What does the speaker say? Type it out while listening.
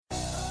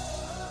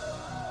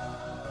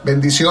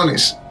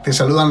Bendiciones, te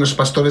saludan los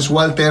pastores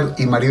Walter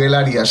y Maribel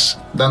Arias,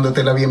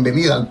 dándote la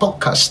bienvenida al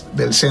podcast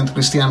del Centro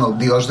Cristiano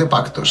Dios de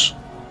Pactos.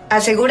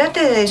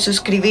 Asegúrate de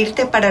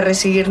suscribirte para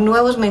recibir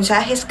nuevos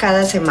mensajes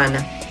cada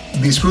semana.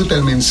 Disfruta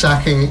el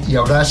mensaje y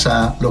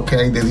abraza lo que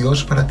hay de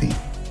Dios para ti.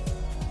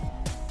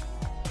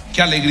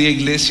 Qué alegría,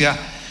 iglesia,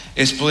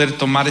 es poder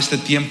tomar este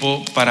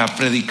tiempo para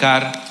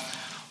predicar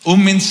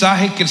un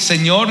mensaje que el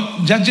Señor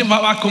ya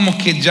llevaba como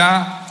que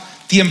ya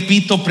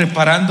tiempito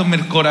preparándome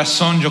el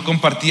corazón. Yo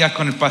compartía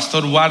con el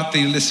pastor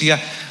Walter y le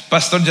decía: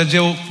 pastor, ya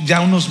llevo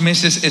unos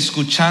meses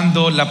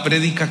escuchando la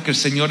prédica que el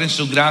Señor en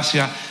su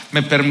gracia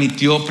me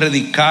permitió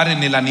predicar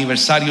en el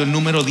aniversario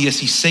número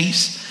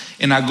 16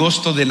 en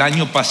agosto del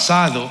año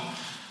pasado.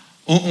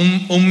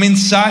 Un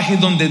mensaje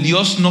donde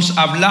Dios nos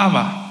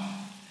hablaba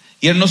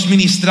y Él nos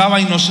ministraba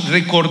y nos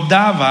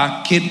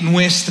recordaba que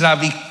nuestra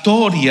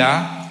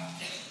victoria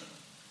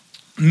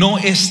no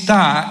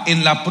está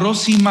en la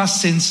próxima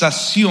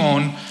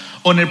sensación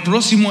o en el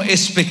próximo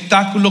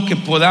espectáculo que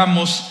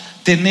podamos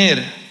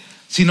tener,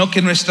 sino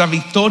que nuestra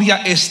victoria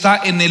está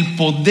en el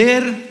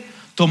poder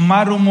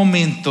tomar un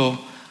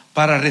momento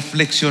para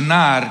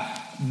reflexionar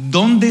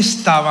dónde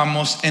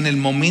estábamos en el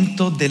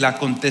momento del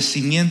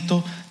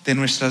acontecimiento de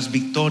nuestras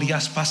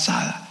victorias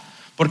pasadas.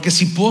 Porque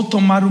si puedo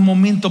tomar un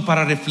momento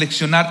para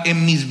reflexionar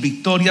en mis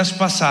victorias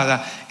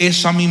pasadas,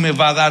 eso a mí me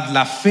va a dar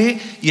la fe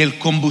y el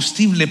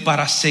combustible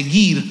para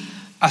seguir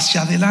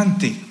hacia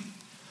adelante.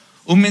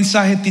 Un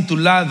mensaje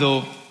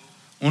titulado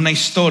Una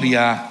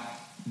historia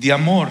de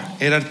amor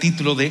era el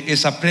título de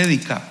esa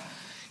prédica.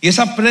 Y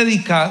esa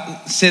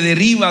prédica se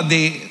deriva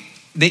de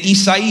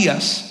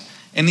Isaías.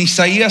 En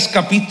Isaías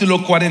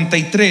capítulo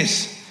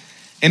 43.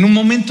 En un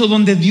momento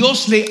donde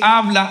Dios le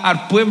habla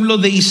al pueblo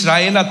de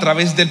Israel a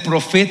través del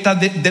profeta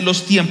de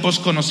los tiempos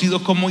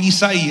conocido como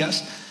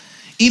Isaías,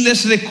 y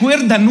les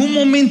recuerda en un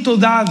momento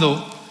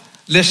dado,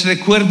 les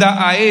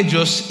recuerda a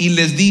ellos y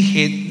les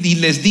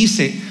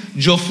dice: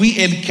 yo fui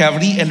el que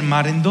abrí el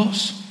mar en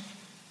dos,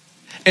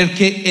 el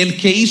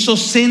que hizo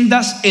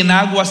sendas en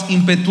aguas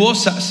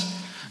impetuosas.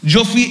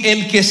 Yo fui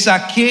el que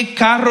saqué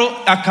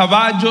carro a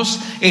caballos,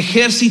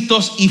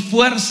 ejércitos y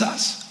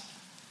fuerzas.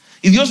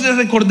 Y Dios les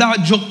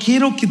recordaba: yo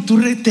quiero que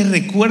tú te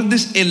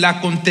recuerdes el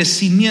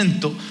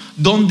acontecimiento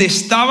donde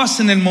estabas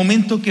en el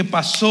momento que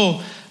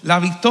pasó la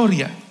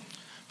victoria.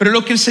 Pero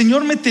lo que el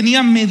Señor me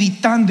tenía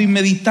meditando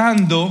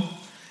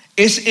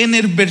es en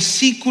el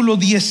versículo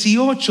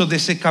 18 de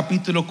ese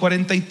capítulo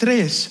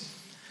 43,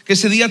 que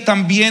ese día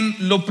también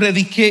lo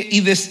prediqué,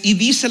 y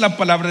dice la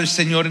palabra del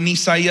Señor en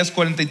Isaías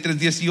 43,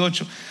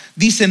 18.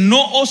 Dice: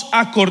 no os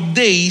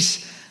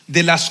acordéis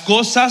de las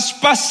cosas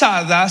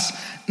pasadas,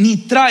 ni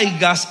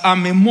traigas a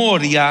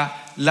memoria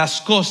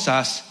las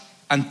cosas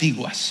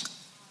antiguas.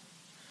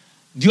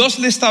 Dios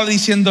le estaba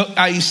diciendo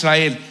a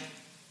Israel: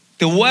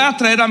 te voy a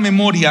traer a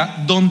memoria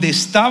donde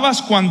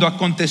estabas cuando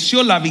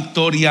aconteció la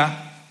victoria,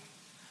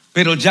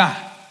 pero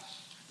ya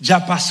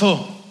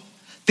pasó.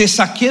 Te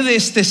saqué de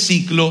este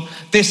ciclo,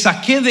 te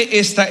saqué de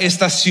esta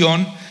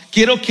estación.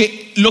 Quiero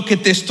que lo que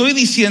te estoy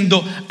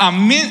diciendo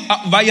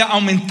vaya a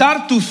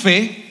aumentar tu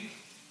fe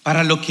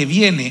para lo que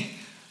viene,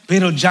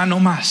 pero ya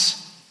no más.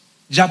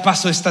 Ya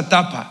pasó esta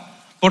etapa,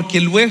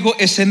 porque luego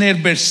es en el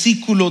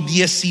versículo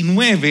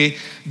 19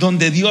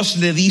 donde Dios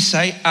le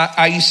dice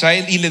a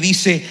Israel y le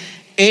dice: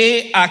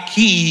 he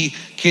aquí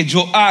que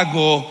yo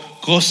hago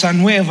cosa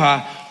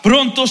nueva,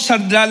 pronto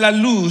saldrá la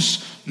luz,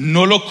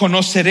 no lo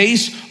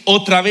conoceréis,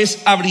 otra vez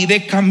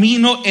abriré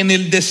camino en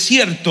el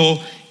desierto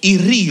y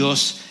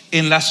ríos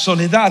en la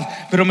soledad.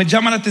 Pero me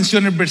llama la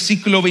atención el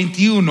versículo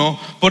 21,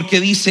 porque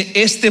dice: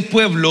 este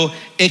pueblo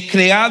he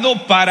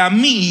creado para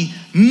mí,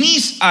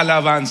 mis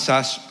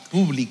alabanzas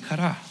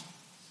publicará.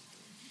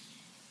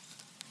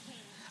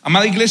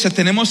 Amada iglesia,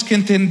 tenemos que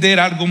entender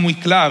algo muy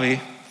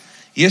clave,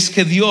 y es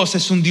que Dios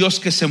es un Dios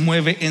que se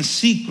mueve en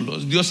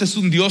ciclos. Dios es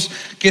un Dios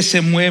que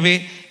se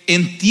mueve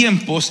en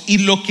tiempos, y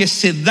lo que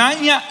se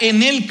daña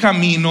en el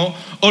camino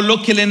o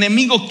lo que el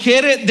enemigo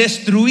quiere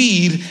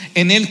destruir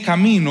en el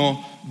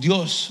camino,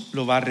 Dios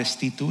lo va a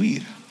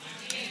restituir.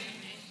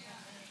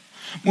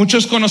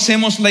 Muchos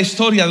conocemos la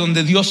historia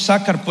donde Dios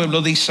saca al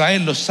pueblo de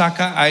Israel, los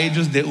saca a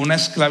ellos de una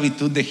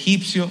esclavitud de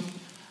egipcio,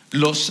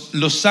 los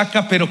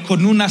saca pero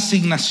con una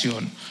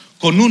asignación,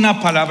 con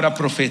una palabra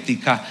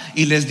profética,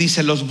 y les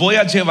dice: los voy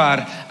a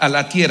llevar a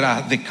la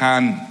tierra de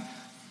Canaán,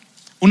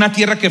 una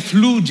tierra que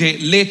fluye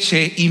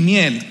leche y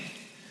miel.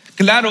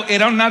 Claro,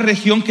 era una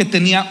región que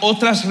tenía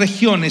otras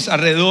regiones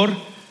alrededor,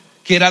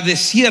 que era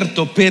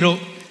desierto, pero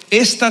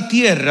esta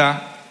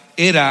tierra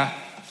era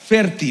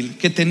fértil,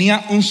 que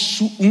tenía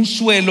un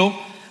suelo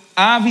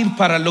hábil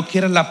para lo que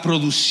era la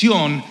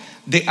producción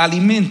de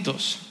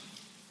alimentos.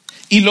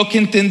 Y lo que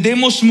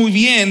entendemos muy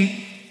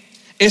bien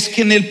es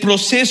que en el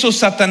proceso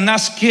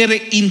Satanás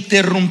quiere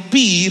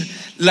interrumpir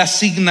la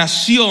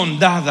asignación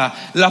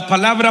dada, la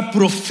palabra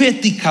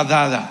profética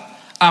dada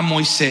a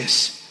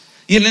Moisés.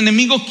 Y el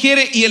enemigo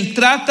quiere y él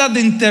trata de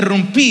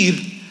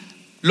interrumpir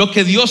lo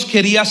que Dios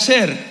quería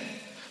hacer.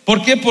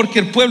 ¿Por qué? Porque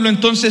el pueblo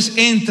entonces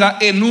entra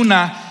en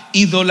una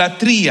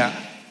idolatría,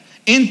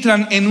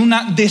 entran en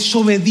una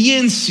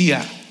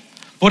desobediencia.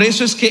 Por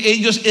eso es que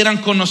ellos eran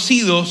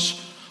conocidos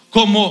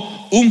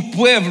como un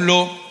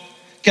pueblo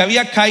que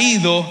había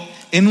caído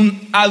en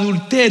un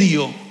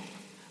adulterio.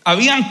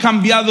 Habían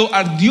cambiado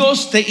al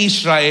Dios de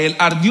Israel,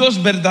 al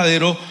Dios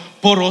verdadero,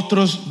 por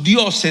otros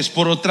dioses,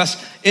 por otras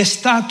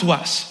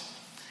estatuas.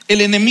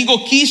 El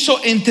enemigo quiso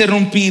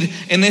interrumpir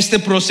en este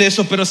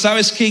proceso, pero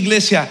 ¿sabes qué,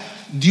 iglesia?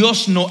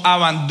 Dios no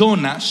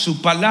abandona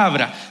su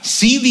palabra.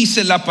 Sí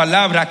dice la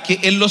palabra que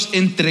Él los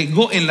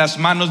entregó en las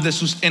manos de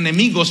sus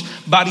enemigos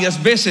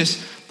varias veces,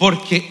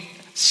 porque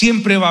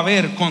siempre va a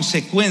haber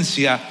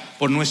consecuencia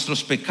por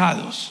nuestros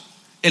pecados.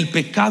 El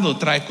pecado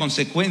trae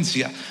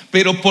consecuencia,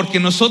 pero porque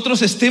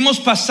nosotros estemos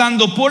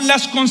pasando por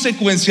las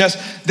consecuencias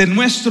de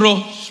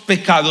nuestros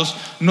pecados,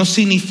 no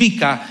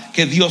significa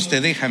que Dios te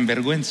deja en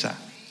vergüenza.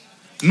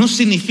 No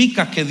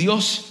significa que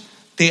Dios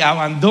te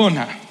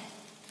abandona.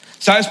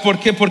 ¿Sabes por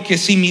qué? Porque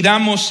si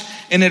miramos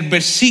en el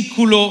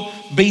versículo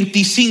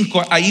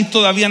 25, ahí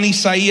todavía en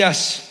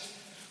Isaías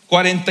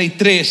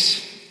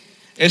 43,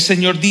 el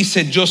Señor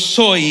dice: yo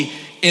soy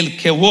el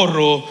que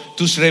borro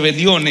tus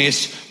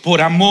rebeliones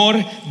por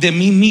amor de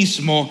mí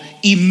mismo,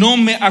 y no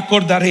me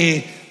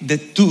acordaré de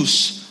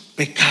tus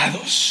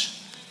pecados.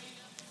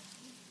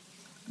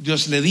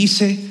 Dios le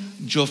dice: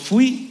 yo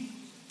fui,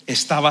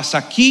 estabas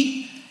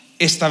aquí,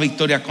 esta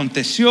victoria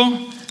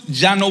aconteció,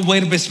 ya no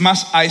vuelves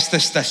más a esta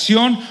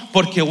estación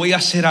porque voy a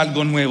hacer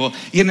algo nuevo.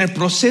 Y en el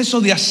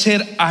proceso de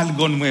hacer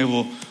algo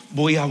nuevo,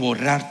 voy a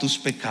borrar tus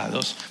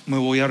pecados, me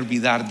voy a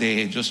olvidar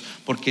de ellos,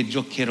 porque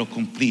yo quiero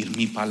cumplir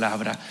mi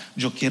palabra,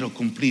 yo quiero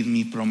cumplir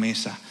mi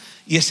promesa.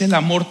 Y es el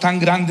amor tan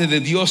grande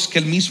de Dios que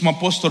el mismo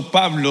apóstol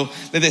Pablo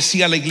le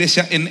decía a la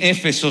iglesia en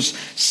Éfesos: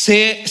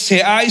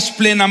 seáis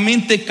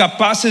plenamente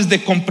capaces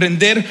de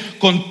comprender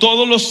con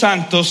todos los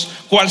santos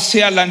cuál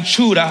sea la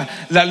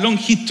anchura, la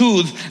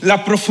longitud,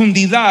 la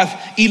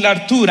profundidad y la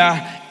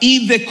altura,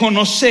 y de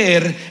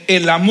conocer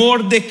el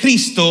amor de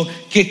Cristo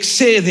que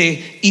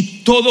excede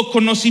y todo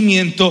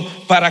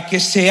conocimiento, para que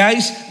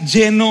seáis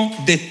llenos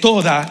de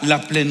toda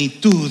la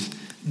plenitud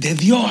de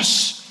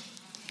Dios.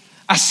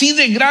 Así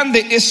de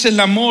grande es el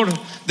amor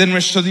de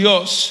nuestro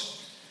Dios.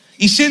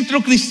 Y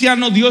Centro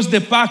Cristiano Dios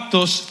de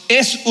Pactos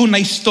es una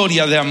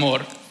historia de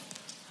amor.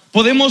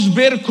 Podemos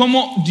ver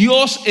cómo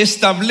Dios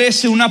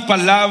establece una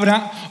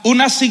palabra,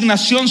 una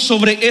asignación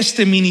sobre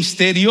este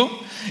ministerio,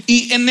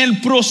 y en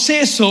el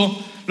proceso,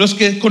 los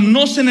que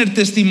conocen el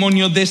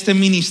testimonio de este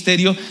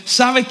ministerio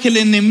saben que el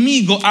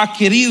enemigo ha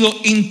querido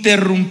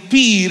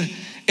interrumpir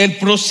el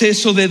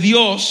proceso de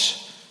Dios.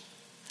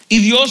 Y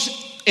Dios,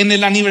 en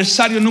el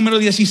aniversario número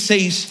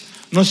 16,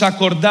 nos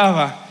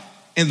acordaba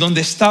en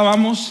donde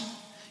estábamos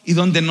y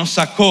donde nos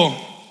sacó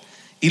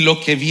y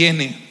lo que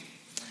viene.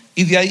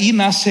 Y de ahí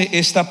nace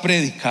esta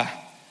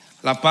prédica,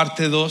 la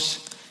parte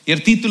 2. Y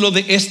el título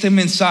de este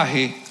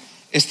mensaje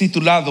es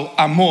titulado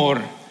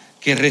Amor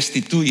que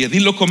restituye.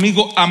 Dilo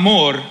conmigo: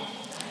 amor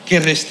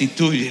que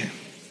restituye.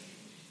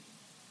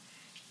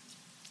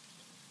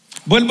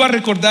 Vuelvo a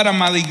recordar,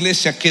 amada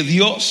iglesia, que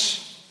Dios,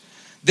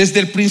 desde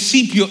el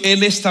principio,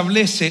 Él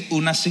establece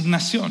una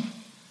asignación.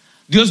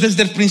 Dios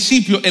desde el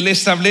principio, Él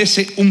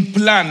establece un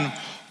plan,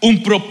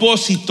 un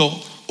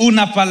propósito,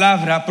 una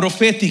palabra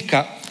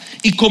profética.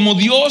 Y como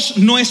Dios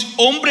no es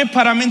hombre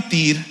para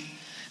mentir,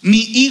 ni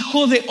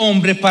hijo de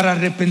hombre para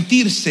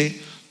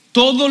arrepentirse,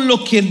 todo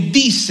lo que Él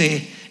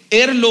dice,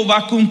 Él lo va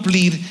a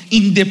cumplir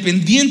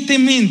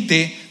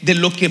independientemente de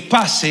lo que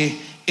pase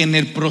en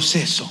el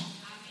proceso.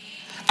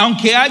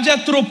 Aunque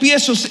haya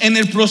tropiezos en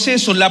el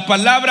proceso, la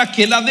palabra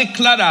que Él ha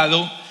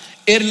declarado,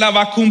 Él la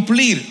va a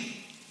cumplir.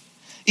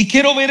 Y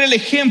quiero ver el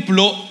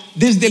ejemplo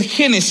desde el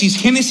Génesis.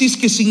 Génesis,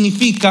 que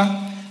significa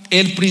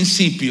el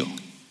principio.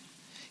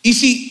 Y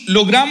si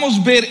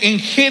logramos ver en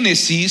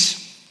Génesis,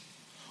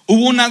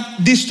 hubo una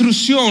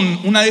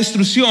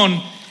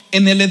destrucción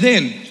en el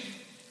Edén.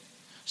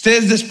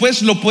 Ustedes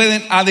después lo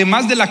pueden,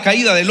 además de la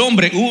caída del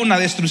hombre, hubo una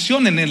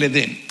destrucción en el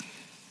Edén.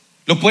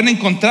 Lo pueden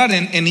encontrar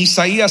en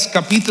Isaías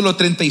capítulo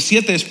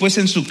 37, después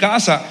en su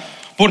casa,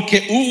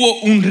 porque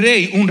hubo un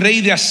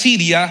rey de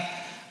Asiria,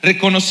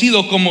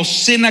 reconocido como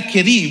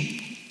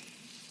Sennacherib.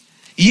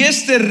 Y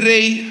este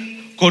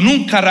rey, con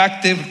un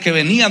carácter que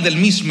venía del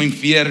mismo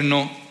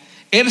infierno,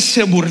 él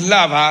se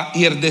burlaba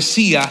y él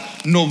decía: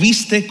 ¿no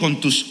viste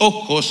con tus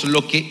ojos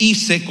lo que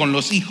hice con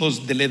los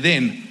hijos del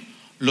Edén?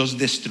 Los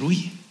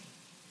destruí.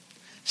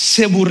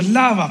 Se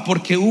burlaba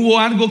porque hubo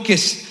algo que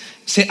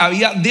se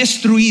había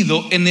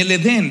destruido en el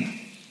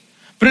Edén.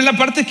 Pero en la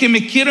parte que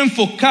me quiero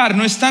enfocar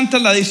no es tanto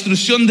la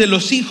destrucción de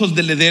los hijos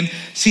del Edén,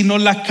 sino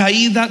la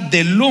caída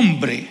del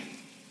hombre,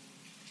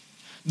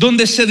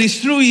 donde se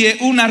destruye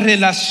una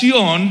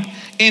relación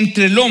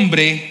entre el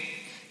hombre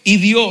y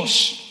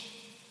Dios.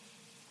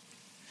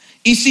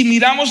 Y si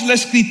miramos la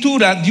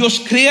escritura,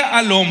 Dios crea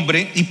al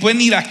hombre, y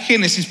pueden ir a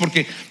Génesis,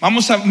 porque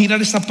vamos a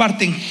mirar esta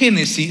parte en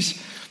Génesis,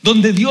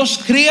 donde Dios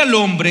crea al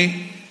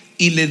hombre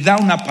y le da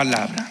una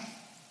palabra,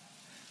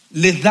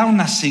 le da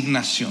una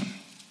asignación.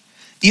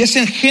 Y es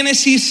en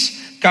Génesis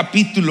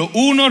capítulo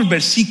 1,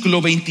 versículo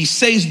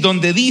 26,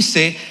 donde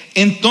dice: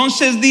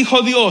 entonces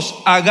dijo Dios,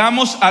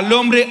 hagamos al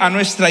hombre a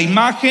nuestra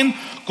imagen,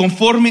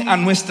 conforme a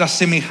nuestra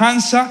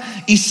semejanza,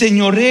 y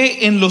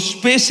señoree en los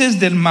peces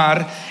del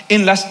mar,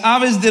 en las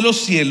aves de los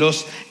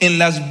cielos, en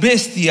las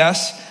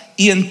bestias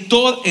y en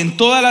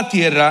toda la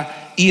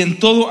tierra, y en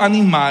todo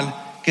animal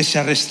que se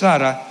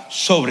arrastrara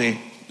sobre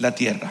la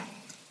tierra.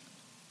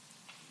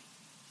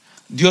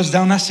 Dios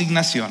da una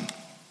asignación,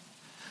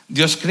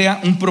 Dios crea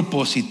un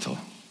propósito,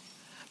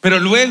 pero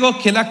luego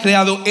que Él ha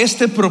creado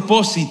este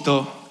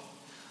propósito,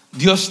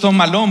 Dios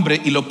toma al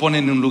hombre y lo pone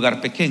en un lugar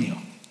pequeño.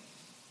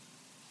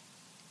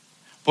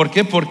 ¿Por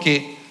qué?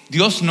 Porque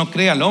Dios no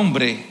crea al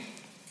hombre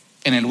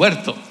en el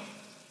huerto.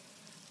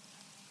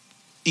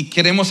 Y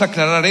queremos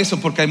aclarar eso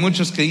porque hay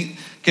muchos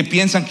que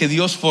piensan que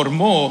Dios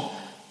formó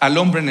al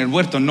hombre en el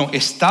huerto. No,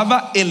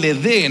 estaba el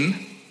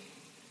Edén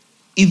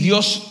y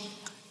Dios,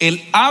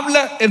 Él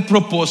habla el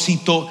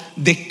propósito,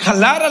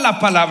 declara la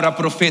palabra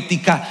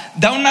profética,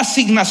 da una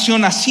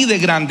asignación así de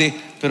grande,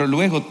 pero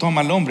luego toma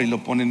al hombre y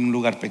lo pone en un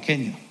lugar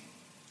pequeño.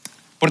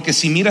 Porque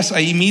si miras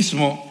ahí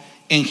mismo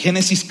en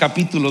Génesis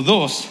capítulo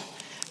 2,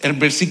 el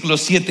versículo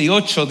 7 y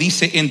 8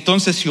 dice: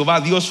 entonces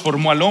Jehová Dios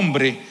formó al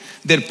hombre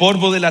del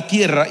polvo de la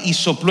tierra y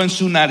sopló en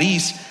su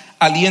nariz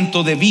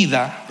aliento de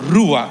vida,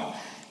 rúa,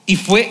 y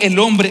fue el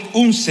hombre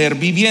un ser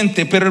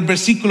viviente. Pero el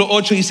versículo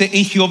 8 dice: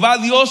 y Jehová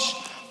Dios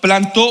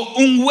plantó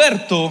un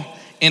huerto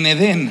en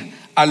Edén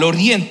al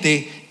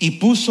oriente y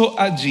puso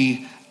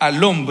allí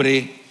al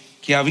hombre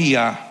que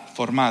había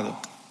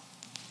formado.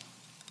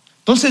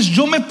 Entonces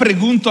yo me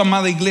pregunto,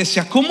 amada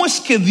iglesia, ¿cómo es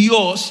que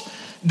Dios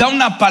da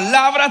una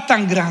palabra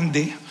tan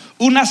grande,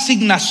 una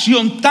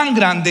asignación tan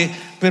grande,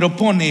 pero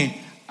pone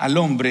al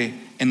hombre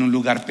en un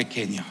lugar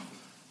pequeño?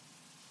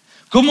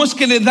 ¿Cómo es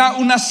que le da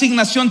una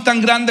asignación tan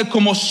grande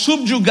como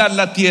subyugar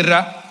la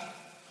tierra,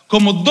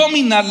 como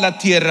dominar la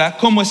tierra,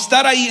 como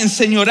estar ahí,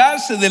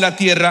 enseñorearse de la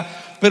tierra,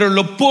 pero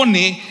lo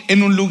pone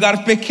en un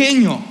lugar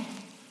pequeño?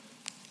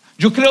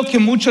 Yo creo que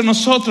muchos de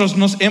nosotros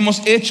nos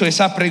hemos hecho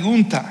esa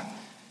pregunta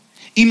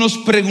y nos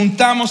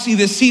preguntamos y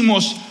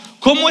decimos: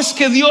 ¿cómo es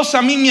que Dios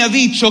a mí me ha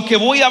dicho que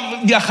voy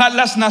a viajar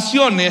las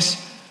naciones,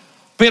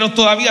 pero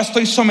todavía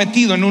estoy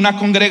sometido en una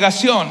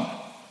congregación?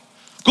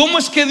 ¿Cómo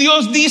es que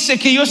Dios dice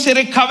que yo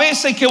seré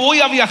cabeza y que voy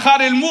a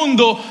viajar el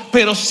mundo,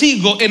 pero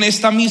sigo en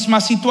esta misma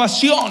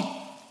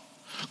situación?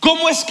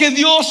 ¿Cómo es que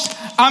Dios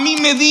a mí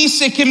me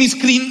dice que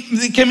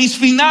mis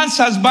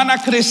finanzas van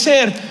a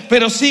crecer,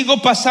 pero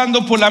sigo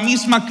pasando por la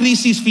misma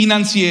crisis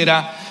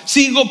financiera?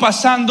 Sigo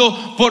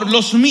pasando por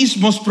los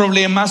mismos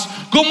problemas.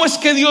 ¿Cómo es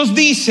que Dios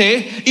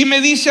dice y me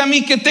dice a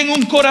mí que tengo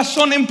un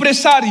corazón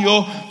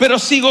empresario, pero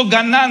sigo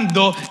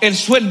ganando el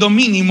sueldo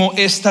mínimo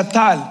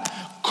estatal?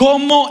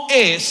 ¿Cómo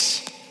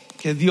es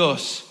que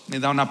Dios me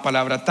da una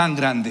palabra tan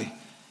grande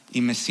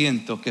y me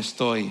siento que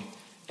estoy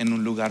en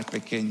un lugar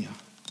pequeño?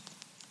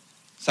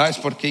 ¿Sabes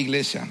por qué,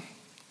 iglesia?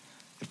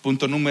 El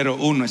punto número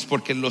 1 es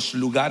porque los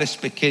lugares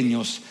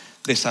pequeños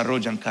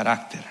desarrollan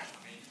carácter.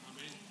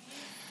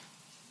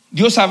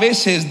 Dios a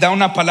veces da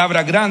una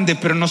palabra grande,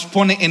 pero nos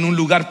pone en un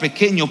lugar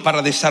pequeño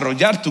para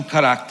desarrollar tu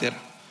carácter.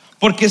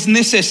 Porque es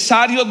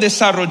necesario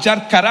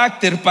desarrollar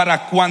carácter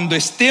para cuando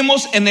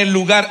estemos en el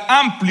lugar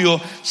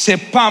amplio,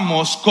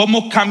 sepamos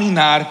cómo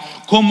caminar,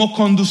 cómo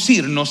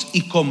conducirnos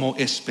y cómo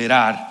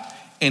esperar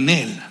en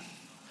Él.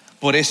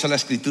 Por eso la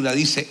Escritura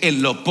dice: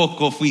 en lo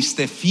poco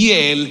fuiste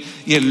fiel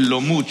y en lo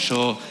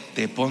mucho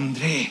te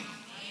pondré.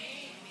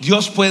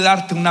 Dios puede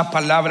darte una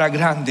palabra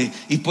grande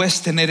y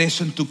puedes tener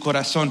eso en tu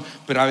corazón,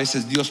 pero a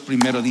veces Dios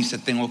primero dice: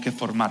 tengo que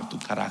formar tu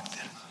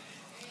carácter.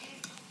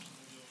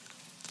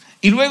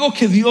 Y luego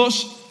que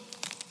Dios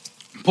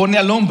pone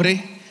al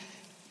hombre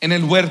en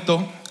el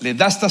huerto, le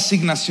da esta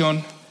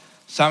asignación,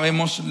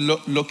 sabemos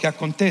lo que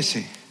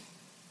acontece.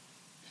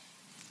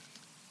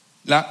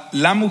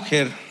 La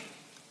mujer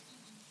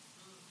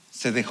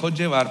se dejó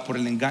llevar por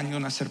el engaño de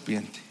una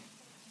serpiente,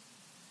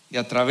 y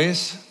a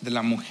través de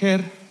la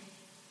mujer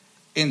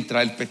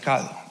entra el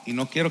pecado. Y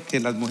no quiero que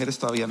las mujeres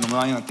todavía no me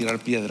vayan a tirar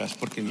piedras,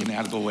 porque viene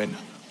algo bueno.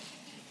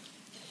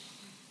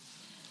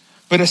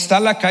 Pero está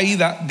la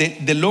caída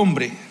del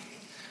hombre.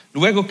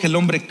 Luego que el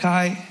hombre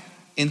cae,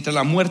 entre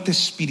la muerte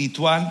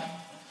espiritual,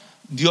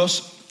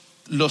 Dios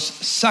los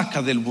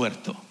saca del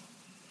huerto.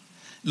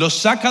 Los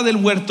saca del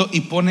huerto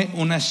y pone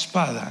una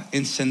espada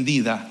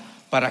encendida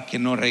para que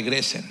no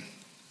regresen.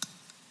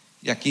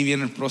 Y aquí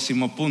viene el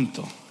próximo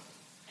punto.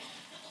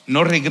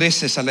 No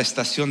regreses a la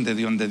estación de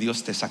donde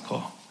Dios te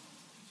sacó.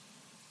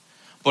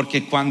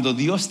 Porque cuando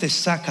Dios te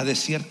saca de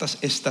ciertas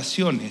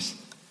estaciones,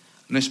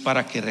 no es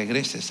para que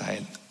regreses a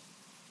Él.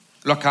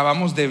 Lo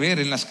acabamos de ver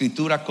en la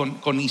Escritura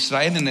con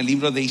Israel en el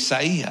libro de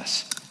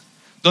Isaías,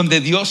 donde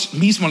Dios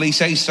mismo le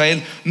dice a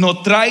Israel: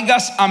 no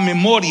traigas a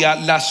memoria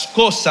las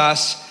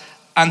cosas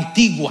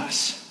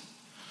antiguas.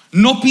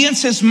 No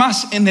pienses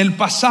más en el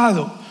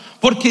pasado,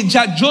 porque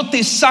ya yo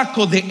te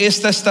saco de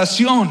esta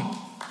estación.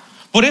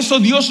 Por eso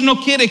Dios no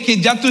quiere que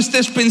ya tú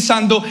estés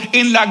pensando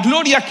en la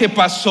gloria que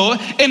pasó,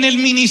 en el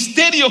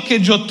ministerio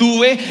que yo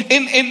tuve,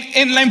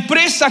 en la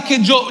empresa que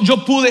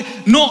yo pude.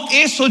 No,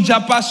 eso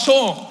ya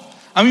pasó.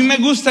 A mí me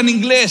gusta en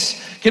inglés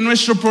que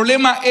nuestro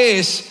problema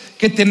es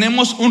que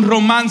tenemos un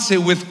romance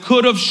with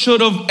could've,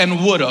 should've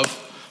and would've.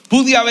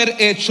 Pude haber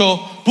hecho,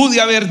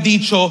 pude haber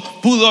dicho,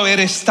 pudo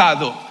haber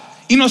estado.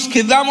 Y nos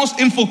quedamos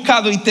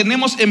enfocados y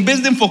tenemos, en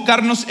vez de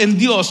enfocarnos en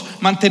Dios,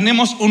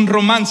 mantenemos un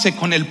romance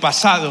con el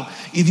pasado.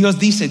 Y Dios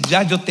dice,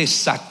 ya yo te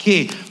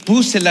saqué,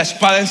 puse la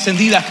espada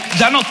encendida,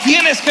 ya no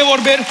tienes que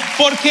volver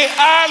porque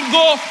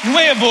algo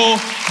nuevo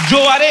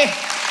yo haré.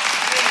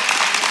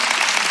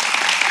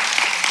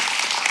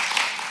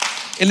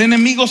 El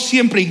enemigo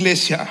siempre,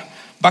 iglesia,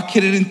 va a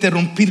querer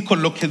interrumpir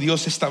con lo que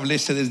Dios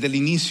establece desde el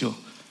inicio.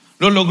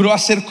 Lo logró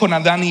hacer con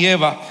Adán y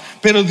Eva,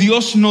 pero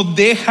Dios no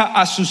deja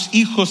a sus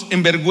hijos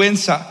en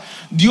vergüenza.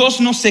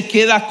 Dios no se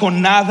queda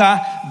con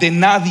nada de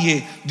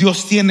nadie.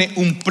 Dios tiene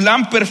un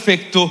plan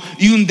perfecto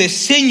y un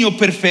diseño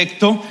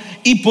perfecto,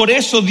 y por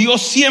eso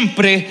Dios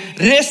siempre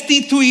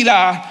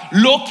restituirá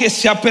lo que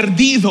se ha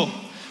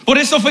perdido. Por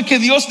eso fue que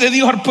Dios le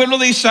dijo al pueblo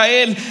de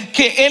Israel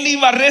que Él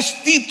iba a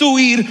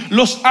restituir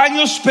los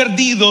años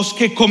perdidos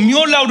que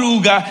comió la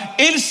oruga,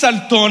 el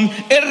saltón,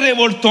 el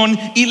revoltón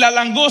y la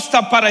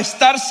langosta, para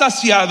estar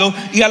saciado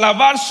y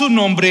alabar su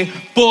nombre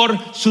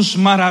por sus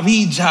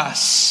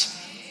maravillas.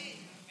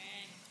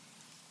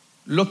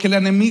 Lo que el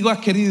enemigo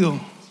ha querido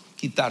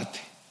quitarte,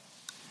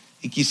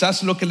 y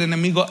quizás lo que el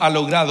enemigo ha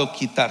logrado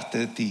quitarte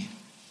de ti,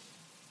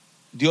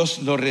 Dios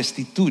lo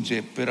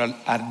restituye, pero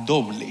al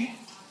doble.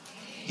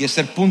 Y es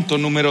el punto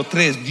número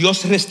 3.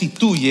 Dios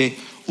restituye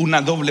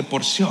una doble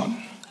porción.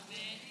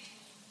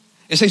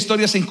 Esa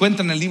historia se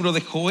encuentra en el libro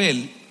de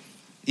Joel.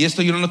 Y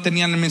esto yo no lo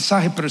tenía en el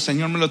mensaje, pero el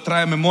Señor me lo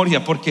trae a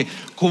memoria. Porque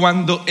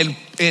cuando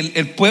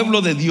el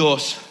pueblo de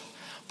Dios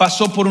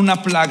pasó por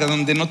una plaga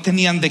donde no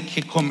tenían de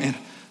qué comer,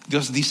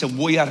 Dios dice,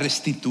 voy a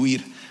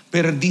restituir.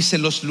 Pero dice,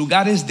 los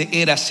lugares de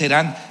era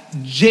serán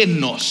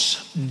llenos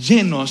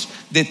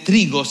de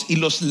trigos, y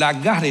los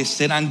lagares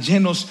serán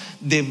llenos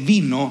de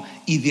vino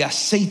y de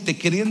aceite,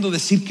 queriendo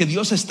decir que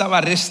Dios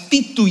estaba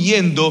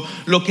restituyendo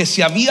lo que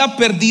se había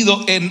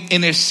perdido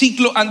en el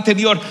ciclo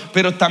anterior,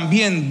 pero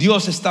también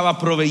Dios estaba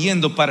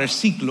proveyendo para el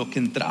ciclo que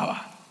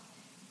entraba.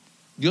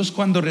 Dios,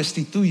 cuando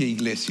restituye,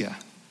 iglesia,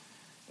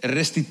 Él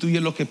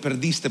restituye lo que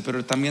perdiste,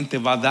 pero también te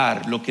va a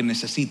dar lo que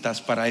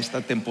necesitas para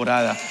esta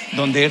temporada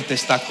donde Él te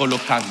está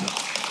colocando.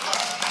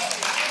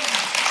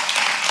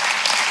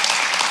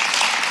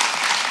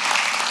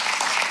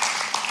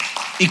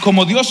 Y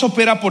como Dios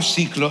opera por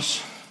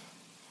ciclos,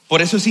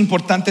 por eso es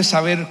importante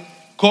saber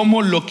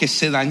cómo lo que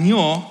se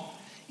dañó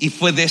y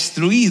fue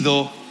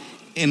destruido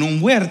en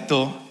un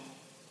huerto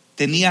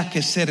tenía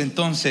que ser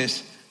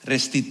entonces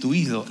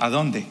restituido. ¿A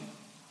dónde?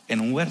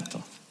 En un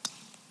huerto.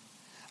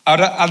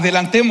 Ahora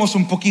adelantemos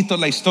un poquito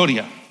la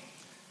historia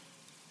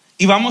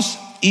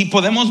y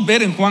podemos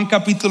ver en Juan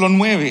capítulo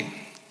 9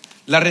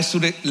 la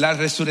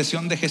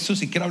resurrección de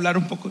Jesús. Y quiero hablar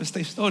un poco de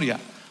esta historia,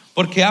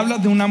 porque habla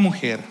de una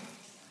mujer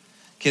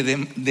que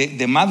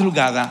de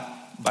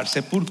madrugada va al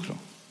sepulcro,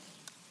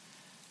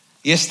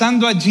 y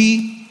estando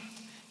allí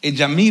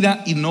ella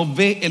mira y no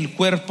ve el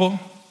cuerpo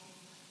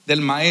del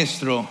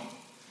maestro,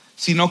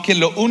 sino que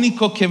lo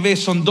único que ve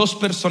son dos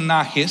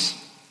personajes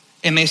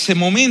en ese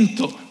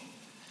momento.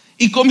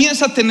 Y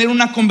comienza a tener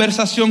una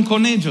conversación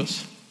con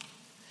ellos.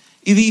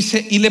 Y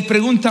dice, y le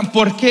preguntan,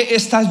 ¿por qué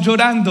estás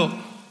llorando?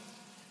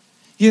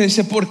 Y él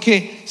dice,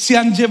 porque se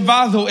han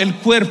llevado el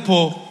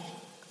cuerpo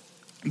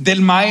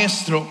del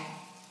maestro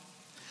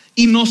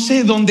y no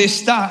sé dónde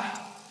está.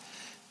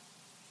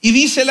 Y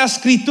dice la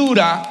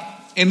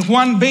escritura en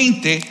Juan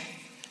 20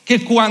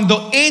 que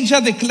cuando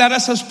ella declara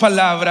esas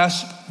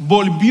palabras,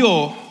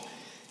 volvió,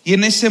 y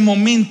en ese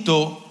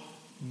momento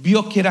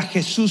vio que era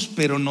Jesús,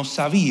 pero no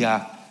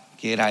sabía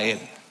que era Él.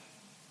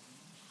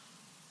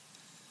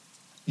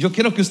 Yo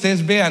quiero que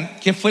ustedes vean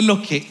qué fue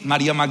lo que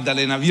María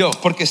Magdalena vio,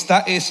 porque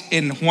es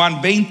en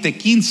Juan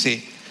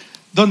 20:15,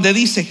 donde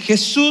dice,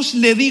 Jesús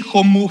le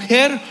dijo,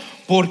 mujer,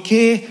 ¿por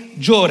qué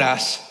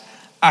lloras?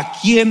 ¿A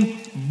quién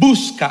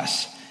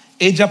buscas?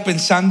 Ella,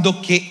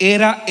 pensando que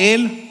era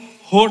el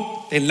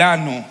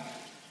hortelano,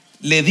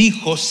 le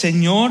dijo,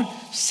 Señor,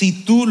 si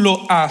tú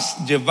lo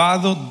has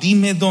llevado,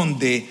 dime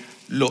dónde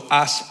lo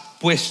has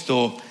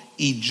puesto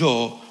y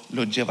yo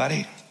lo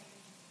llevaré.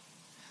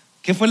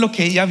 ¿Qué fue lo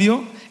que ella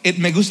vio?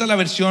 Me gusta la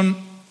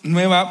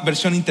nueva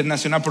versión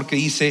internacional, porque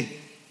dice,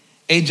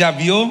 ella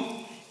vio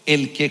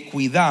el que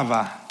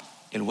cuidaba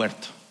el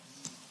huerto.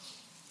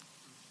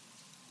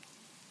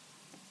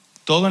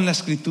 Todo en la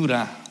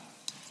escritura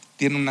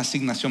tiene una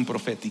asignación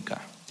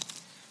profética.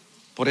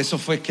 Por eso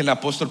fue que el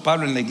apóstol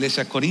Pablo en la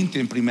iglesia de Corintio,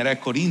 en 1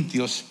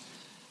 Corintios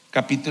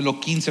capítulo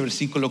 15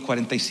 versículo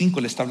 45,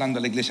 le está hablando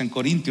a la iglesia en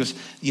Corintios,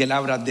 y él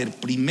habla del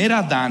primer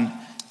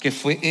Adán, que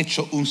fue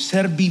hecho un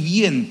ser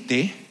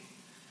viviente,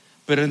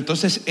 pero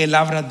entonces él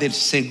habla del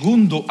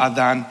segundo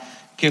Adán,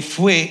 que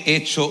fue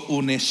hecho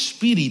un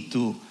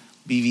espíritu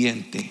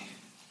viviente,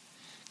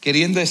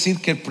 queriendo decir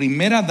que el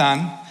primer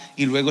Adán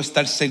y luego está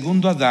el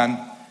segundo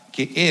Adán,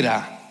 que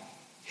era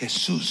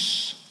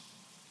Jesús.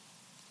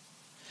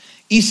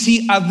 Y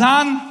si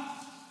Adán,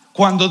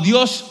 cuando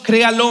Dios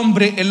crea al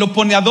hombre, Él lo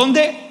pone ¿a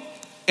dónde?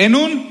 En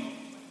un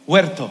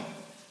huerto.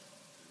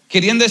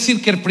 Queriendo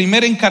decir que el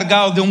primer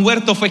encargado de un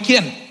huerto fue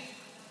 ¿quién?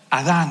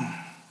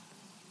 Adán.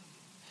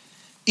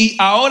 Y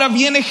ahora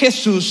viene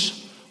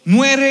Jesús,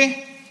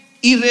 muere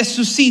y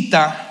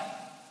resucita,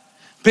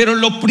 pero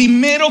lo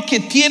primero que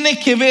tiene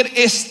que ver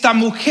esta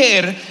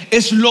mujer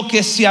es lo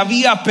que se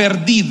había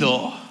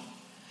perdido.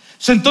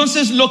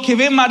 Entonces lo que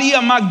ve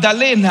María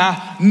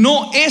Magdalena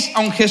no es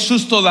a un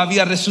Jesús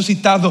todavía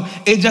resucitado.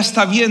 Ella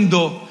está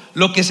viendo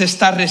lo que se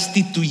está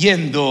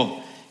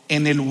restituyendo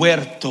en el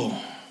huerto.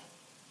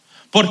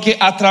 Porque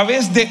a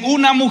través de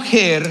una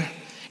mujer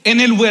en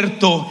el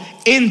huerto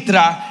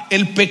entra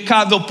el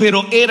pecado,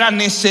 pero era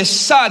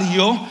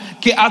necesario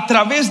que a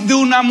través de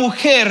una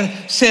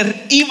mujer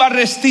se iba a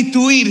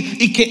restituir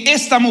y que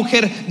esta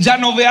mujer ya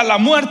no vea la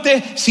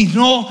muerte,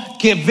 sino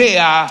que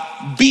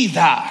vea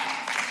vida.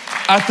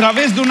 A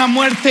través de una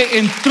muerte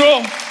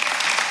entró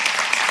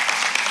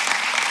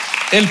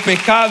el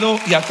pecado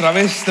y a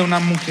través de una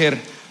mujer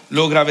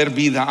logra ver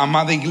vida.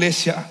 Amada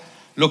iglesia,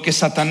 lo que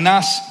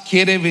Satanás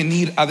quiere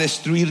venir a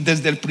destruir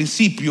desde el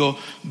principio,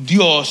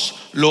 Dios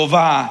lo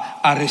va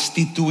a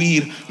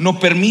restituir. No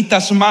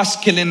permitas más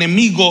que el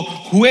enemigo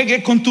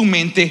juegue con tu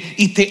mente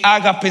y te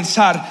haga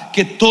pensar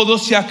que todo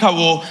se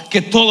acabó,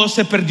 que todo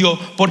se perdió,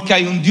 porque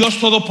hay un Dios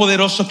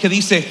todopoderoso que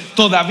dice: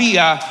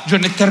 todavía yo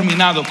no he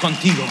terminado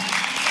contigo.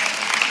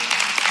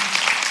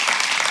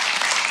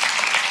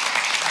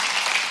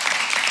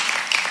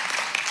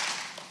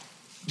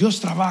 Dios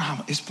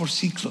trabaja, es por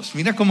ciclos.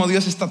 Mira cómo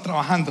Dios está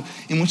trabajando.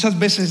 Y muchas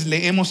veces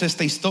leemos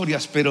estas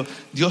historias, pero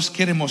Dios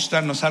quiere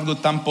mostrarnos algo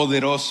tan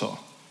poderoso.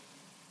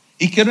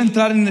 Y quiero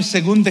entrar en el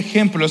segundo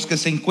ejemplo que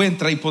se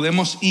encuentra, y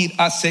podemos ir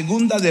a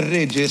Segunda de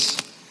Reyes,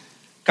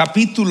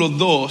 capítulo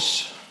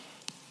 2.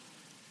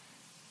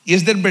 Y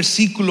es del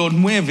versículo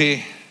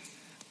 9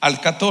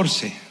 al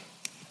 14.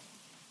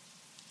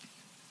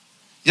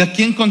 Y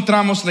aquí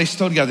encontramos la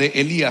historia de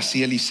Elías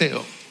y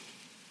Eliseo.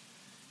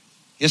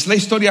 Es la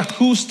historia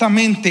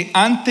justamente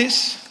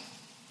antes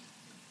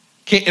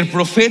que el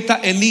profeta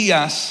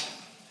Elías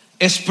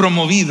es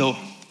promovido.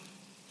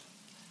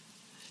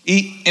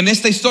 Y en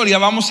esta historia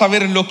vamos a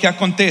ver lo que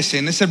acontece.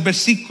 En ese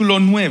versículo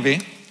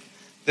 9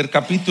 del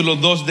capítulo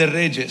 2 de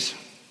Reyes.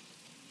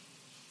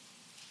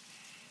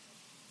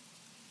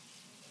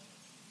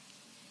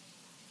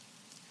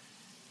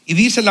 Y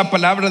dice la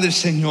palabra del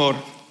Señor: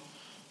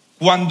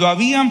 cuando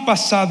habían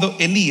pasado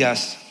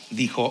Elías,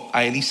 dijo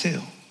a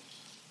Eliseo: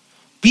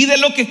 pide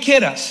lo que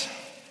quieras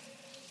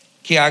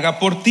que haga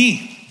por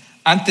ti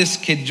antes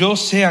que yo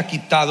sea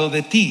quitado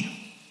de ti.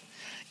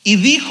 Y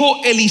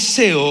dijo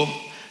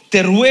Eliseo: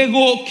 te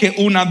ruego que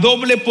una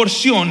doble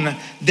porción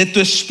de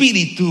tu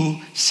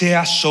espíritu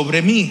sea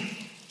sobre mí.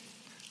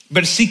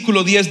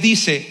 Versículo 10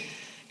 dice: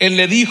 él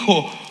le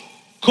dijo: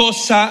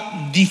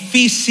 cosa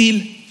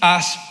difícil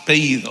has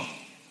pedido.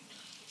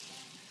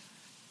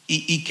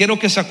 Y quiero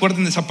que se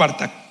acuerden de esa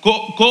parte.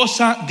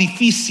 Cosa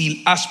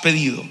difícil has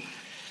pedido.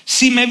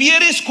 Si me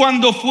vieres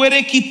cuando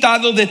fuere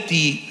quitado de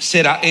ti,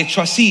 será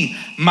hecho así,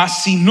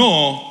 mas si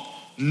no,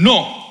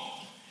 no.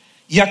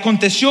 Y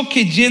aconteció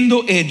que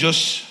yendo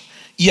ellos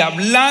y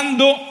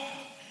hablando,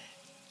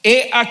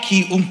 he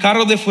aquí un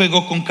carro de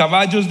fuego con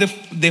caballos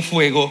de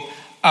fuego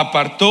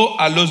apartó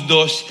a los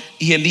dos,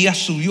 y Elías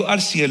subió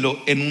al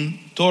cielo en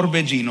un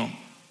torbellino.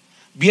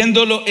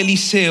 Viéndolo,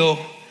 Eliseo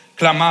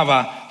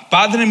clamaba: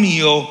 Padre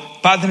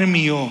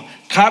mío,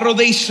 carro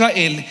de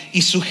Israel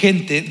y su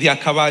gente de a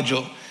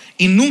caballo.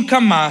 Y nunca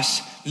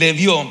más le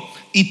vio,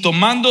 y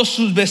tomando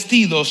sus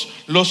vestidos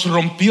los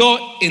rompió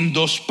en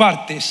dos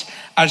partes.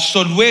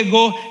 Alzó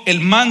luego el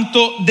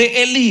manto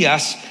de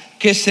Elías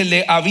que se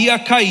le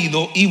había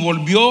caído, y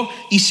volvió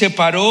y se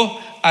paró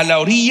a la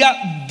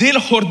orilla del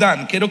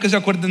Jordán. Quiero que se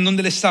acuerden dónde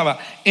él estaba: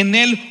 en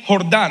el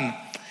Jordán.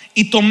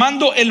 Y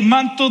tomando el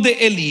manto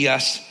de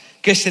Elías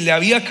que se le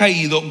había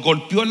caído,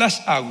 golpeó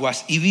las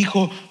aguas y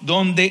dijo: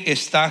 ¿dónde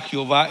está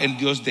Jehová, el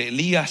Dios de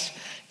Elías?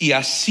 Y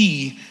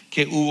así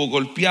que hubo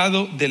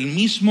golpeado, del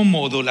mismo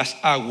modo las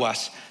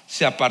aguas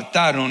se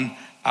apartaron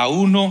a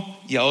uno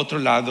y a otro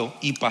lado,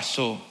 y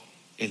pasó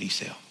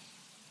Eliseo.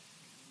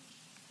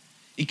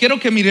 Y quiero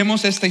que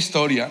miremos esta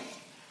historia,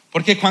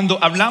 porque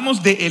cuando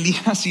hablamos de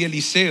Elías y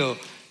Eliseo,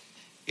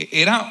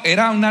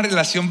 era una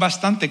relación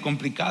bastante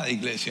complicada,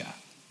 iglesia.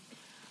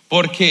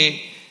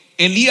 Porque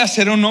Elías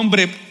era un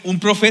hombre, un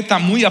profeta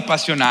muy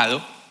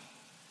apasionado,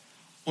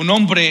 un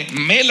hombre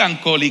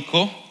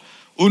melancólico,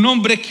 un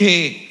hombre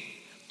que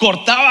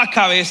cortaba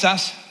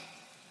cabezas,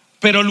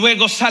 pero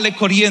luego sale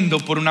corriendo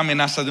por una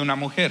amenaza de una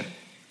mujer.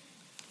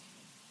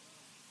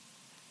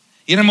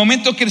 Y en el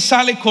momento que él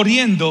sale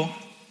corriendo,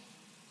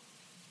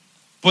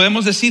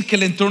 podemos decir que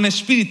le entró un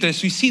espíritu de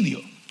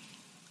suicidio,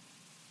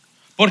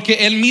 porque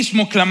él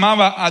mismo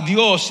clamaba a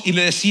Dios y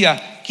le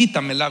decía: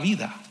 quítame la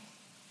vida,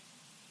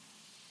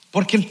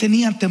 porque él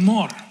tenía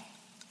temor.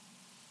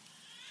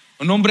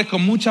 Un hombre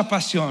con mucha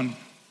pasión,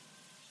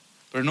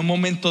 Pero en un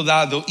momento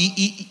dado,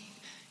 y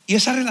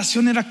esa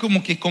relación era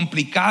como que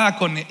complicada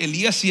con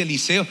Elías y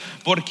Eliseo,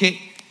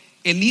 porque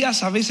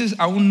Elías a veces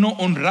aún no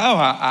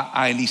honraba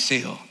a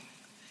Eliseo.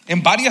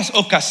 En varias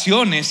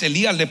ocasiones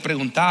Elías le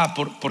preguntaba,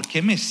 ¿por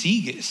qué me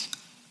sigues?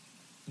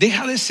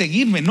 Deja de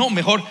seguirme, no,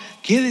 mejor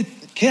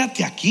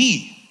quédate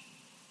aquí.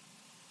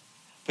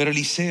 Pero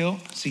Eliseo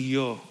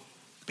siguió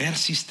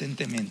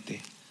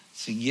persistentemente,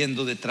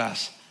 siguiendo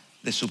detrás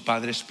de su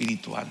padre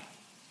espiritual.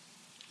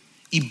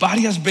 Y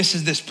varias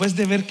veces después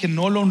de ver que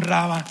no lo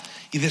honraba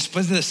y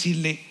después de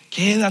decirle,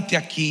 quédate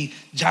aquí,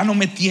 ya no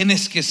me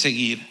tienes que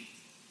seguir,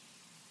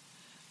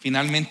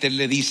 finalmente él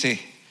le dice,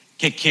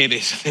 ¿qué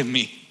quieres de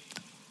mí?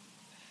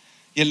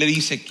 Y él le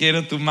dice,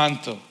 quiero tu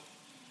manto.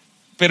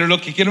 Pero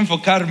lo que quiero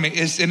enfocarme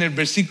es en el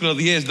versículo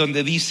 10,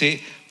 donde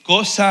dice,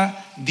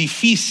 cosa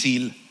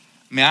difícil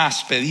me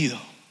has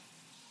pedido.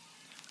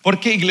 ¿Por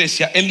qué,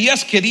 iglesia?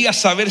 Elías quería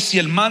saber si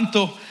el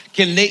manto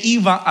que le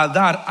iba a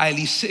dar a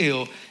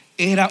Eliseo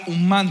era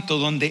un manto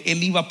donde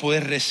él iba a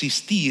poder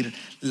resistir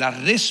la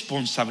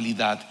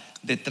responsabilidad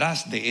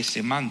detrás de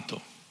ese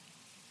manto.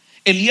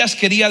 Elías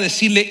quería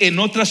decirle, en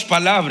otras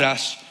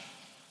palabras,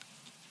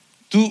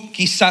 tú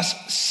quizás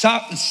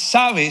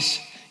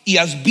sabes y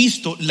has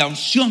visto la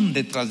unción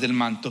detrás del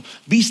manto,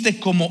 viste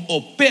cómo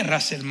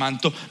operas el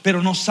manto,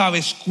 pero no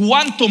sabes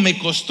cuánto me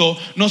costó,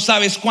 no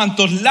sabes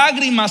cuántas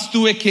lágrimas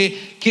tuve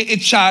que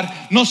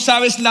echar, no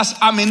sabes las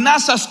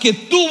amenazas que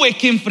tuve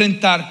que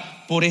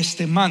enfrentar por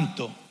este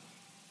manto.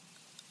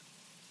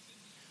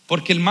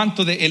 Porque el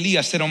manto de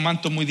Elías era un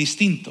manto muy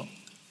distinto.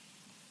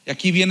 Y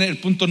aquí viene el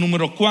punto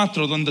número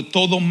 4, donde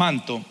todo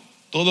manto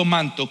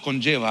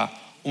conlleva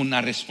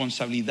una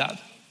responsabilidad.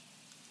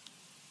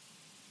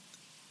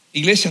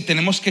 Iglesia,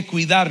 tenemos que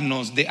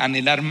cuidarnos de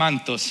anhelar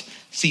mantos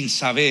sin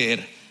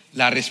saber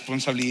la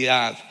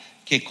responsabilidad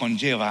que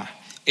conlleva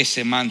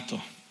ese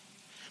manto.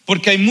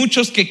 Porque hay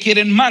muchos que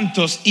quieren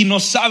mantos y no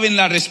saben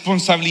la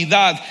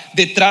responsabilidad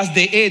detrás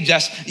de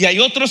ellas. Y hay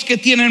otros que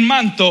tienen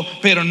manto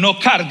pero no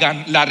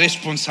cargan la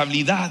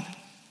responsabilidad.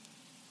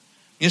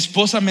 Mi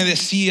esposa me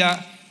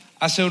decía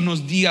hace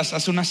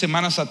unas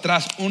semanas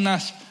atrás,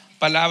 unas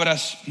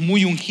palabras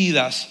muy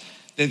ungidas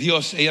de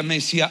Dios. Ella me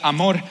decía,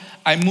 amor,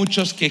 hay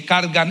muchos que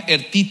cargan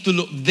el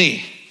título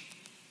de,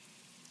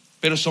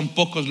 pero son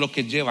pocos los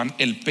que llevan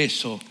el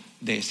peso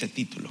de ese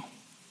título.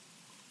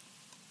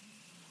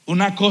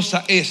 Una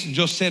cosa es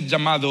yo ser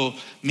llamado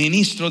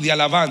ministro de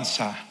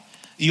alabanza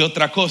y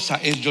otra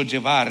cosa es yo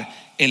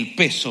llevar el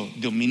peso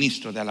de un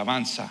ministro de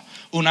alabanza.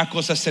 Una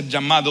cosa es ser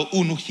llamado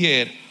un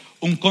ujier,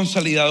 un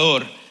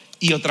consolidador,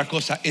 y otra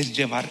cosa es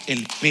llevar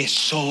el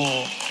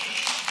peso.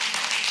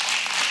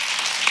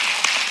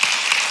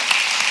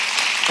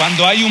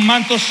 Cuando hay un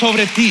manto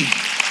sobre ti,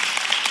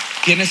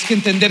 tienes que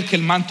entender que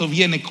el manto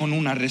viene con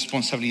una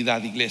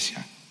responsabilidad,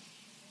 iglesia.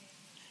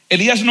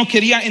 Elías no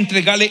quería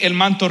entregarle el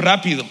manto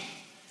rápido.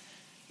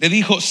 Le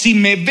dijo, si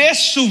me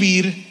ves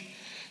subir,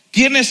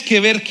 tienes que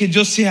ver que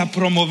yo sea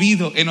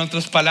promovido. En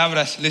otras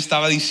palabras, le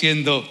estaba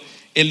diciendo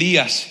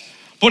Elías,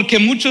 porque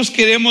muchos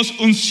queremos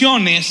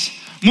unciones,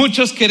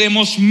 muchos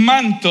queremos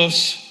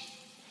mantos,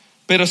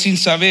 pero sin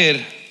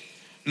saber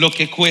lo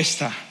que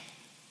cuesta.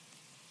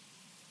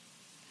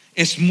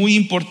 Es muy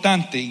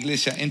importante,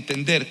 iglesia,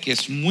 entender que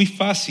es muy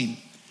fácil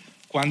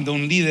cuando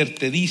un líder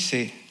te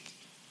dice,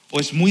 o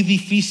es muy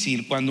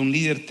difícil cuando un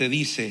líder te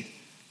dice,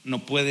 no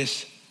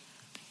puedes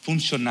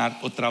funcionar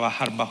o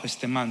trabajar bajo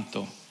este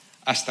manto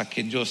hasta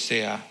que yo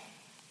sea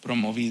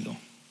promovido.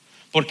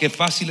 Porque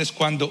fácil es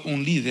cuando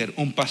un líder,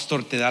 un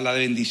pastor te da la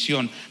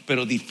bendición,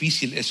 pero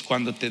difícil es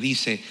cuando te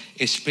dice,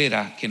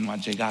 espera que no ha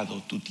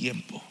llegado tu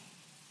tiempo.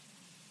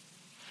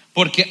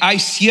 Porque hay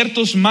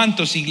ciertos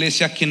mantos,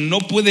 iglesia, que no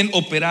pueden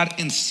operar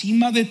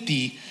encima de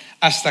ti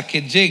hasta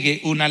que llegue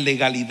una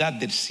legalidad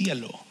del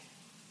cielo.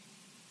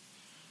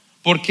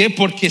 ¿Por qué?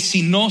 Porque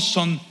si no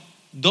son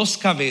dos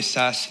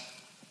cabezas,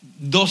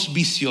 dos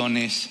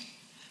visiones.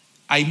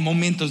 Hay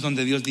momentos